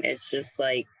mean, it's just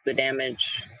like the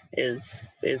damage is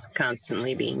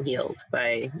constantly being healed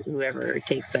by whoever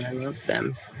takes them and loves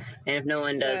them. And if no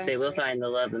one does, they will find the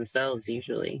love themselves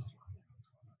usually.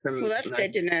 Well, that's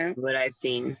good to know. What I've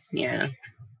seen, yeah.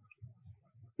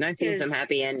 And I've seen some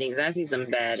happy endings. I've seen some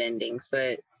bad endings,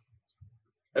 but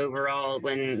overall,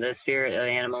 when the spirit of the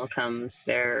animal comes,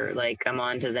 they're like, I'm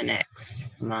on to the next.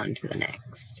 I'm on to the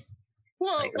next.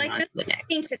 Well, like the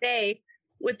thing today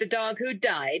with the dog who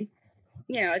died,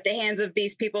 you know, at the hands of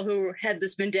these people who had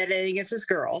this vendetta against this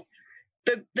girl,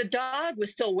 the dog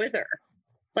was still with her.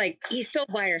 Like, he's still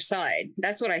by her side.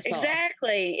 That's what I saw.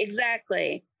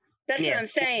 Exactly. That's what I'm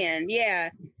saying.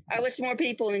 Yeah. I wish more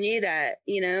people knew that,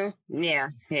 you know? Yeah,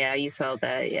 you saw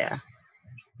that, yeah.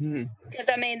 Because,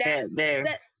 I mean,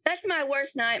 that's my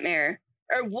worst nightmare,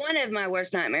 or one of my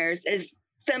worst nightmares, is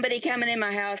somebody coming in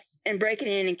my house and breaking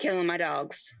in and killing my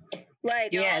dogs.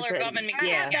 Like, y'all are bumming me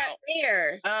out.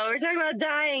 Oh, we're talking about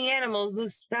dying animals.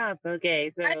 Let's stop. Okay,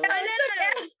 so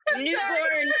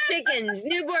newborn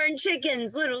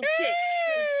chickens, little chicks.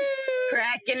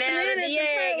 Cracking out of the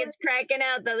egg. It's cracking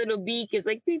out. The little beak is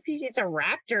like, it's a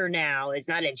raptor now. It's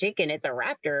not a chicken. It's a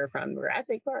raptor from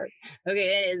Jurassic Park.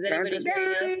 Okay, is anybody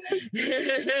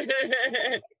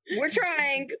We're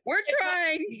trying.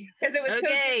 Because it was so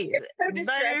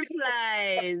distressing.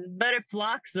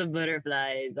 Flocks of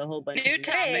butterflies. A whole bunch of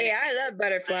Hey, I love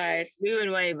butterflies. Blue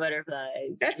and white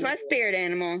butterflies. That's my spirit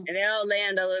animal. And they all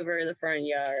land all over the front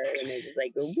yard. And they just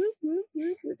like go whoop, whoop,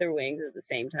 whoop with their wings at the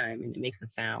same time. And it makes a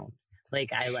sound.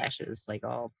 Like eyelashes, like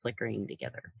all flickering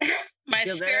together. My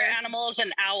spirit animal is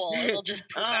an owl. It'll just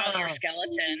poop out your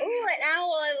skeleton. Ooh, an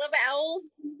owl. I love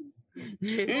owls.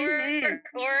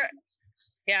 or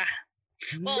yeah.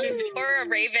 Well, or a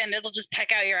raven. It'll just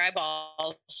peck out your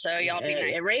eyeballs. So y'all be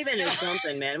nice. A raven is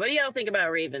something, man. What do y'all think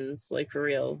about ravens? Like, for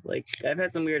real? Like, I've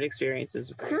had some weird experiences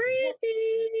with creepy.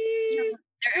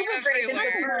 They're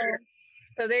everywhere.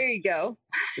 So there you go.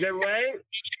 They're what?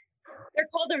 They're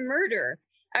called a murder.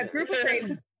 A group of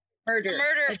ravens. Murder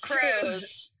of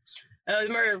crows. Oh, the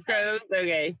murder of crows.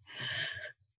 Okay.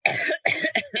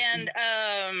 And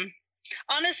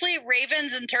honestly,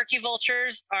 ravens and turkey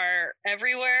vultures are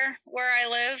everywhere where I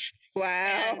live.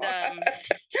 Wow. And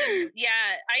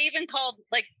I even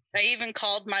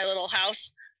called my little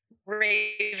house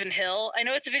Raven Hill. I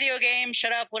know it's a video game,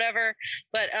 shut up, whatever,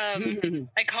 but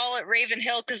I call it Raven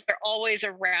Hill because they're always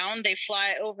around. They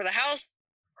fly over the house,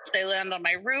 they land on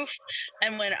my roof,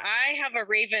 and when I have a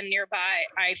raven nearby,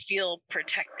 I feel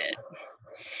protected.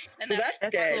 And that's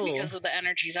cool. Because of the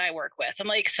energies I work with. I'm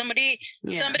like, somebody's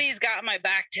got my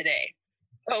back today.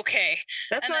 Okay.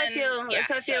 That's how I feel. That's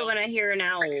how I feel when I hear an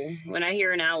owl. When I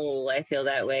hear an owl, I feel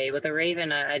that way. With a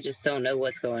raven, I just don't know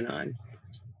what's going on.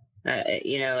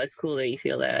 You know, it's cool that you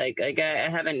feel that. I've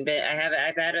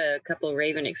had a couple of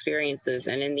raven experiences,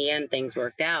 and in the end, things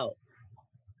worked out.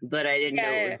 But I didn't know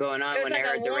what was going on when I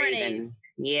heard the raven.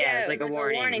 Yeah, it was like a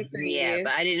warning for you.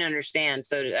 But I didn't understand,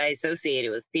 so I associate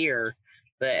it with fear,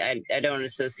 but I don't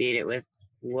associate it with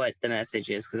what the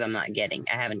message is because I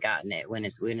haven't gotten it when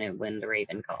the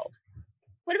raven called.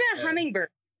 What about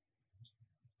hummingbirds?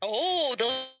 Oh,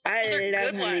 I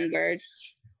love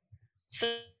hummingbirds. So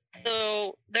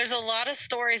there's a lot of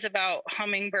stories about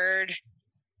hummingbird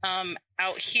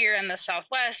out here in the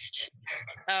Southwest.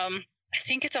 I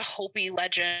think it's a Hopi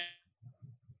legend,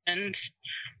 and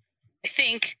I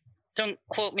think, don't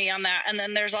quote me on that. And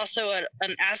then there's also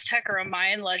an Aztec or a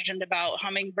Mayan legend about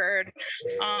hummingbird.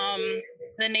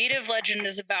 The native legend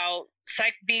is about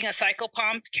being a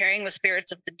psychopomp, carrying the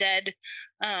spirits of the dead,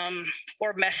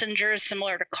 or messengers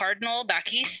similar to cardinal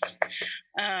back east.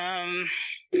 And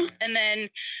then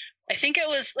I think it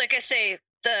was, like I say,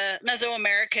 the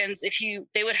Mesoamericans,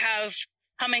 they would have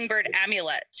hummingbird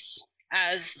amulets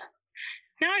as.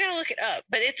 Now I gotta look it up,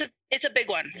 but it's a big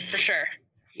one for sure.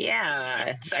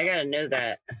 Yeah, so, I gotta know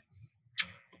that.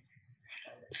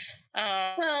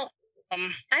 Well,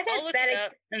 I've had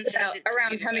bad experiences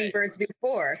around hummingbirds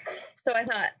before, so I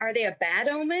thought, are they a bad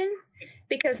omen?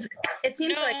 Because it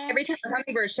seems like every time a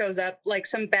hummingbird shows up, like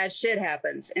some bad shit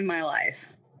happens in my life.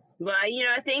 Well,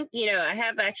 I think, I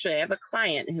have a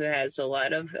client who has a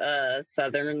lot of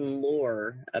Southern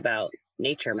lore about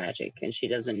nature magic, and she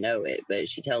doesn't know it, but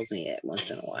she tells me it once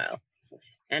in a while.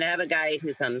 And I have a guy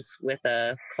who comes with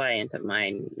a client of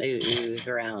mine who's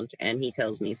around, and he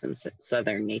tells me some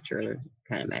southern nature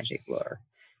kind of magic lore.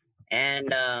 And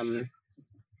the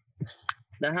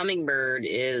hummingbird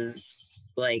is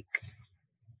like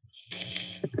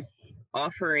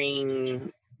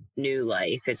offering new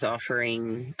life. It's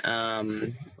offering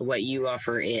what you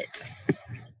offer it.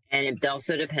 And it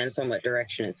also depends on what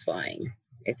direction it's flying,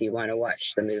 if you want to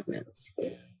watch the movements.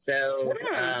 So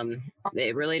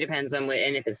it really depends on what,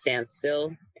 and if it stands still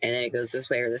and then it goes this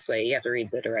way or this way, you have to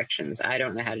read the directions. I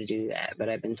don't know how to do that, but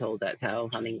I've been told that's how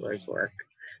hummingbirds work.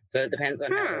 So it depends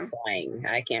on how they're flying.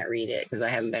 I can't read it because I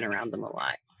haven't been around them a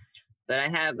lot. But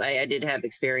I did have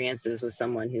experiences with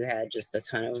someone who had just a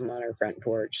ton of them on her front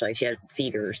porch. Like she had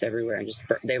feeders everywhere, and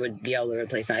they would be all over the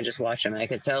place. And I just watched them. And I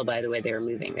could tell by the way they were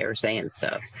moving. They were saying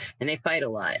stuff, and they fight a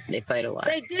lot.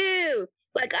 They do.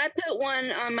 Like I put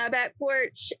one on my back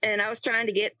porch, and I was trying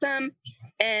to get some,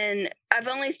 and I've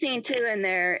only seen 2 in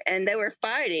there, and they were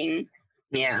fighting.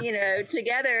 Yeah. You know,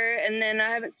 together, and then I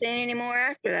haven't seen any more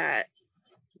after that.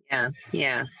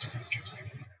 Yeah.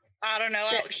 I don't know.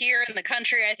 Out here in the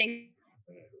country, I think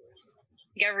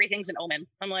everything's an omen.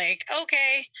 I'm like,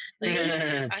 okay.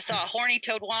 I saw a horny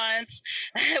toad once,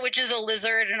 which is a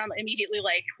lizard, and I'm immediately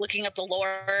like looking up the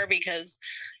lore because,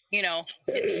 you know,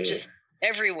 it's just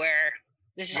everywhere.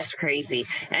 That's crazy.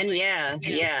 And yeah.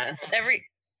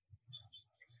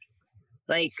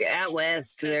 Like out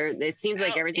west, it seems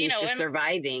like everything's just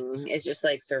surviving. It's just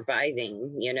like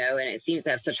surviving, you know, and it seems to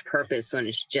have such purpose when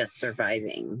it's just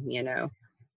surviving, you know.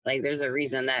 Like there's a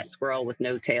reason that squirrel with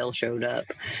no tail showed up,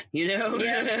 you know?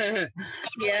 Yeah.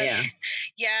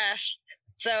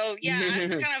 So I'm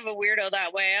kind of a weirdo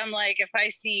that way. I'm like, if I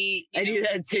see, I do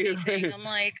that too. Anything, I'm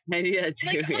like, I do that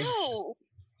too. Like, oh,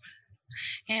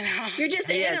 you know, you're just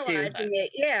analyzing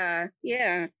it. Yeah.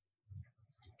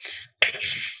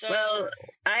 So, well,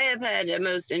 I have had a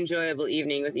most enjoyable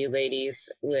evening with you ladies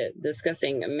with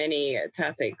discussing many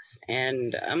topics,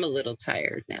 and I'm a little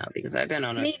tired now because I've been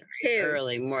on an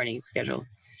early morning schedule.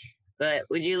 But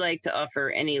would you like to offer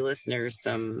any listeners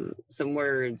some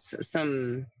words,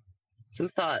 some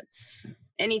thoughts,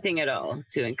 anything at all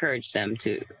to encourage them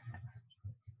to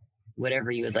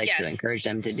whatever you would like to encourage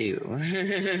them to do?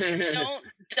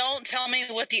 Don't tell me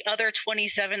what the other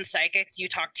 27 psychics you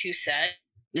talked to said.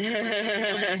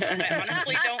 I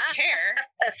honestly don't care.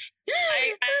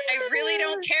 I really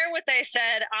don't care what they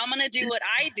said. I'm gonna do what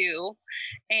I do,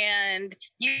 and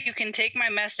you can take my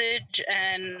message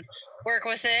and work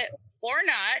with it or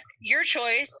not. Your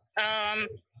choice.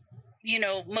 You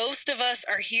know, most of us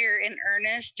are here in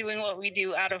earnest doing what we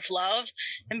do out of love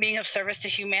and being of service to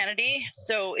humanity.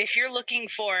 So if you're looking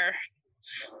for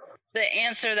the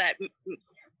answer that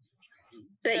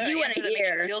you want to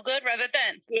hear, feel good rather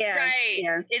than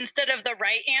instead of the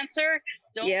right answer,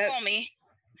 don't call me.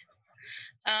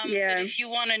 But if you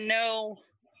want to know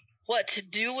what to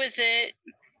do with it,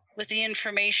 with the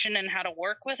information and how to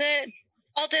work with it,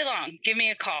 all day long, give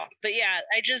me a call. But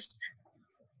I just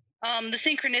the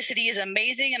synchronicity is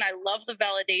amazing, and I love the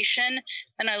validation,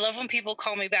 and I love when people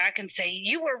call me back and say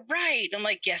you were right. I'm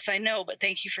like, yes, I know, but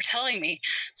thank you for telling me.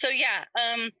 So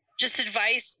just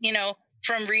advice, you know,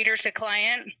 from reader to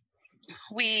client.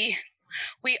 We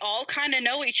all kind of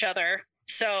know each other,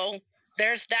 so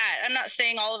there's that. I'm not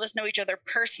saying all of us know each other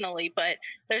personally, but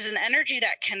there's an energy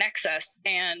that connects us,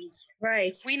 and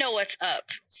we know what's up.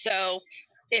 So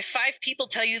if 5 people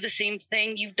tell you the same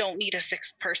thing, you don't need a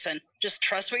 6th person. Just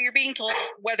trust what you're being told,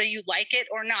 whether you like it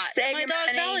or not. My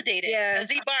dog validated because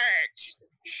he barked.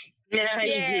 Yeah, he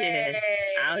did.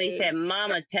 Oh, he said,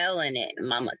 "Mama telling it.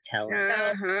 Mama telling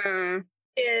it."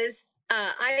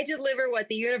 I deliver what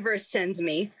the universe sends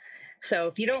me. So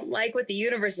if you don't like what the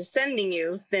universe is sending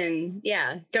you, then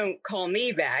don't call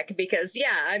me back, because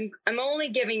I'm only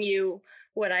giving you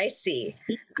what I see.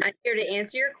 I'm here to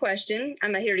answer your question.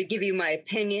 I'm not here to give you my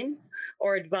opinion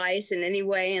or advice in any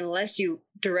way unless you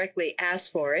directly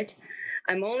ask for it.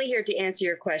 I'm only here to answer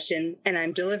your question, and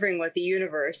I'm delivering what the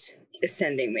universe is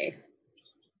sending me.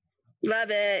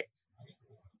 Love it.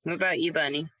 What about you,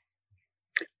 Bunny?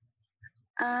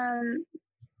 I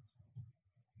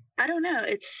don't know.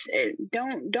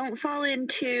 Don't fall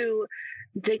into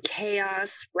the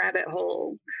chaos rabbit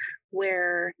hole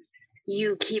where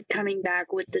you keep coming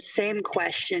back with the same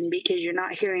question because you're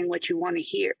not hearing what you want to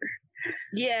hear.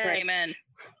 Yeah. Amen.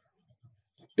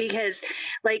 Because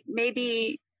like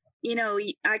maybe, you know,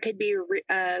 I could be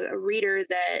a reader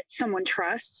that someone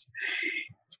trusts,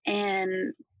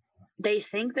 and they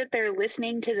think that they're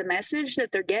listening to the message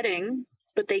that they're getting,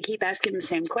 but they keep asking the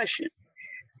same question.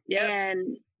 Yeah.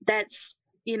 And that's,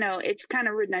 you know, it's kind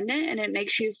of redundant and it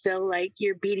makes you feel like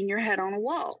you're beating your head on a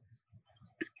wall.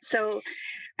 So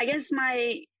I guess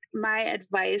my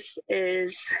advice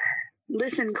is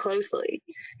listen closely.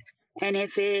 And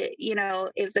if it, you know,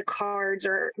 if the cards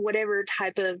or whatever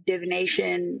type of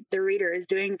divination the reader is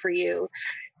doing for you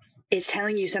is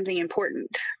telling you something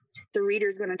important, the reader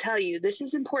is going to tell you, this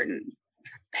is important.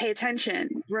 Pay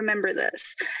attention. Remember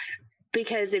this.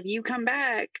 Because if you come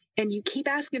back and you keep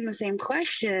asking the same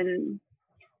question,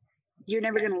 you're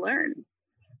never going to learn.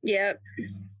 Yep.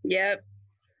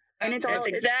 And it's That's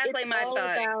exactly my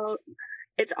thought.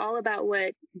 It's all about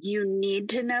what you need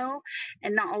to know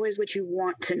and not always what you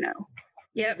want to know.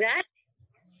 Yep. Exactly.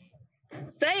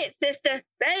 Say it, sister.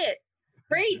 Say it.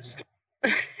 Preach.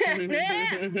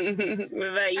 Yeah. What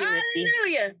about you, Misty?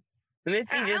 Hallelujah.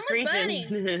 Misty just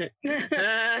preaching.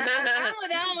 I'm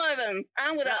with all of them.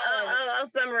 I'll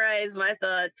summarize my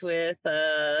thoughts with,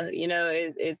 you know,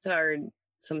 it's hard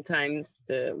sometimes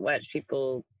to watch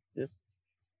people just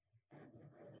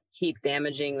keep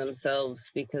damaging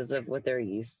themselves because of what they're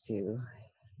used to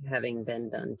having been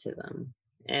done to them,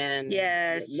 and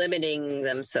limiting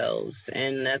themselves.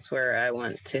 And that's where I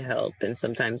want to help. And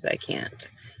sometimes I can't.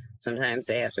 Sometimes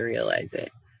they have to realize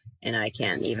it, and I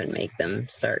can't even make them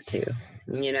start to.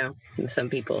 You know, some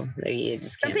people they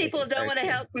just can't. Some people don't want to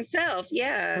help themselves.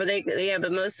 Yeah. But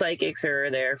but most psychics are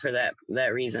there for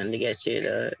that reason, to get you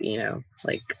to, you know,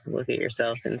 like look at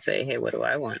yourself and say, hey, what do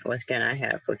I want? What can I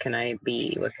have? What can I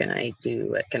be? What can I do?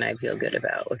 What can I feel good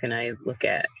about? What can I look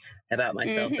at about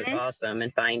myself that's awesome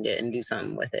and find it and do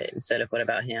something with it, instead of what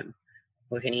about him?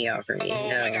 What can he offer me? Oh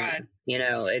my God. You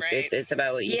know, it's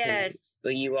about what you can,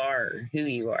 what you are, who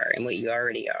you are, and what you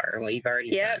already are, and what you've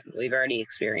already done, what you've already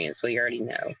experienced, what you already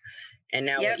know. And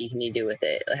now what can you do with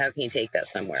it? How can you take that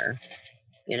somewhere?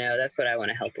 You know, that's what I want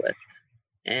to help with.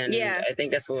 And I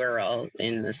think that's what we're all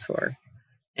in this for.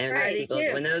 And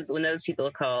when those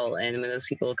people call and when those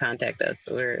people contact us,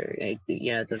 we're,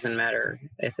 you know, it doesn't matter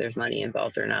if there's money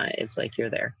involved or not. It's like, you're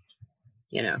there,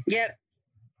 you know? Yep.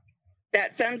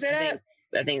 That sums it up.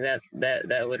 I think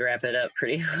that would wrap it up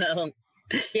pretty well.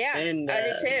 Yeah, and, I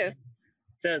do too.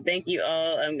 So thank you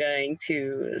all. I'm going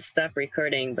to stop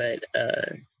recording, but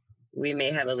we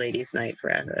may have a ladies' night for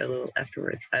a little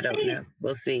afterwards. I don't know.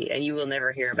 We'll see. And you will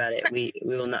never hear about it. We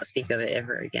will not speak of it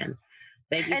ever again.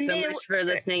 Thank you so much for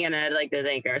listening. And I'd like to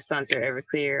thank our sponsor,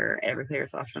 Everclear. Everclear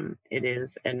is awesome. It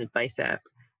is an advice app.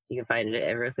 You can find it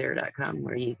at everclear.com,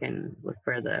 where you can look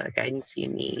for the guidance you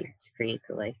need to create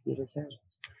the life you deserve.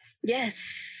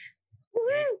 Yes.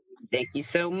 Woo! Thank you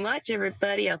so much,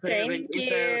 everybody. I'll put everybody's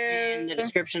info in the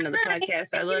description of the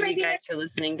podcast. I love you guys for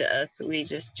listening to us. We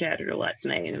just chatted a lot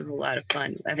tonight, and it was a lot of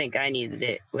fun. I think I needed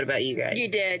it. What about you guys? You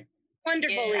did.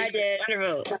 Wonderful. I did.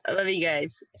 Wonderful. I love you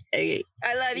guys. I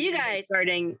love you guys.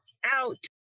 Starting out.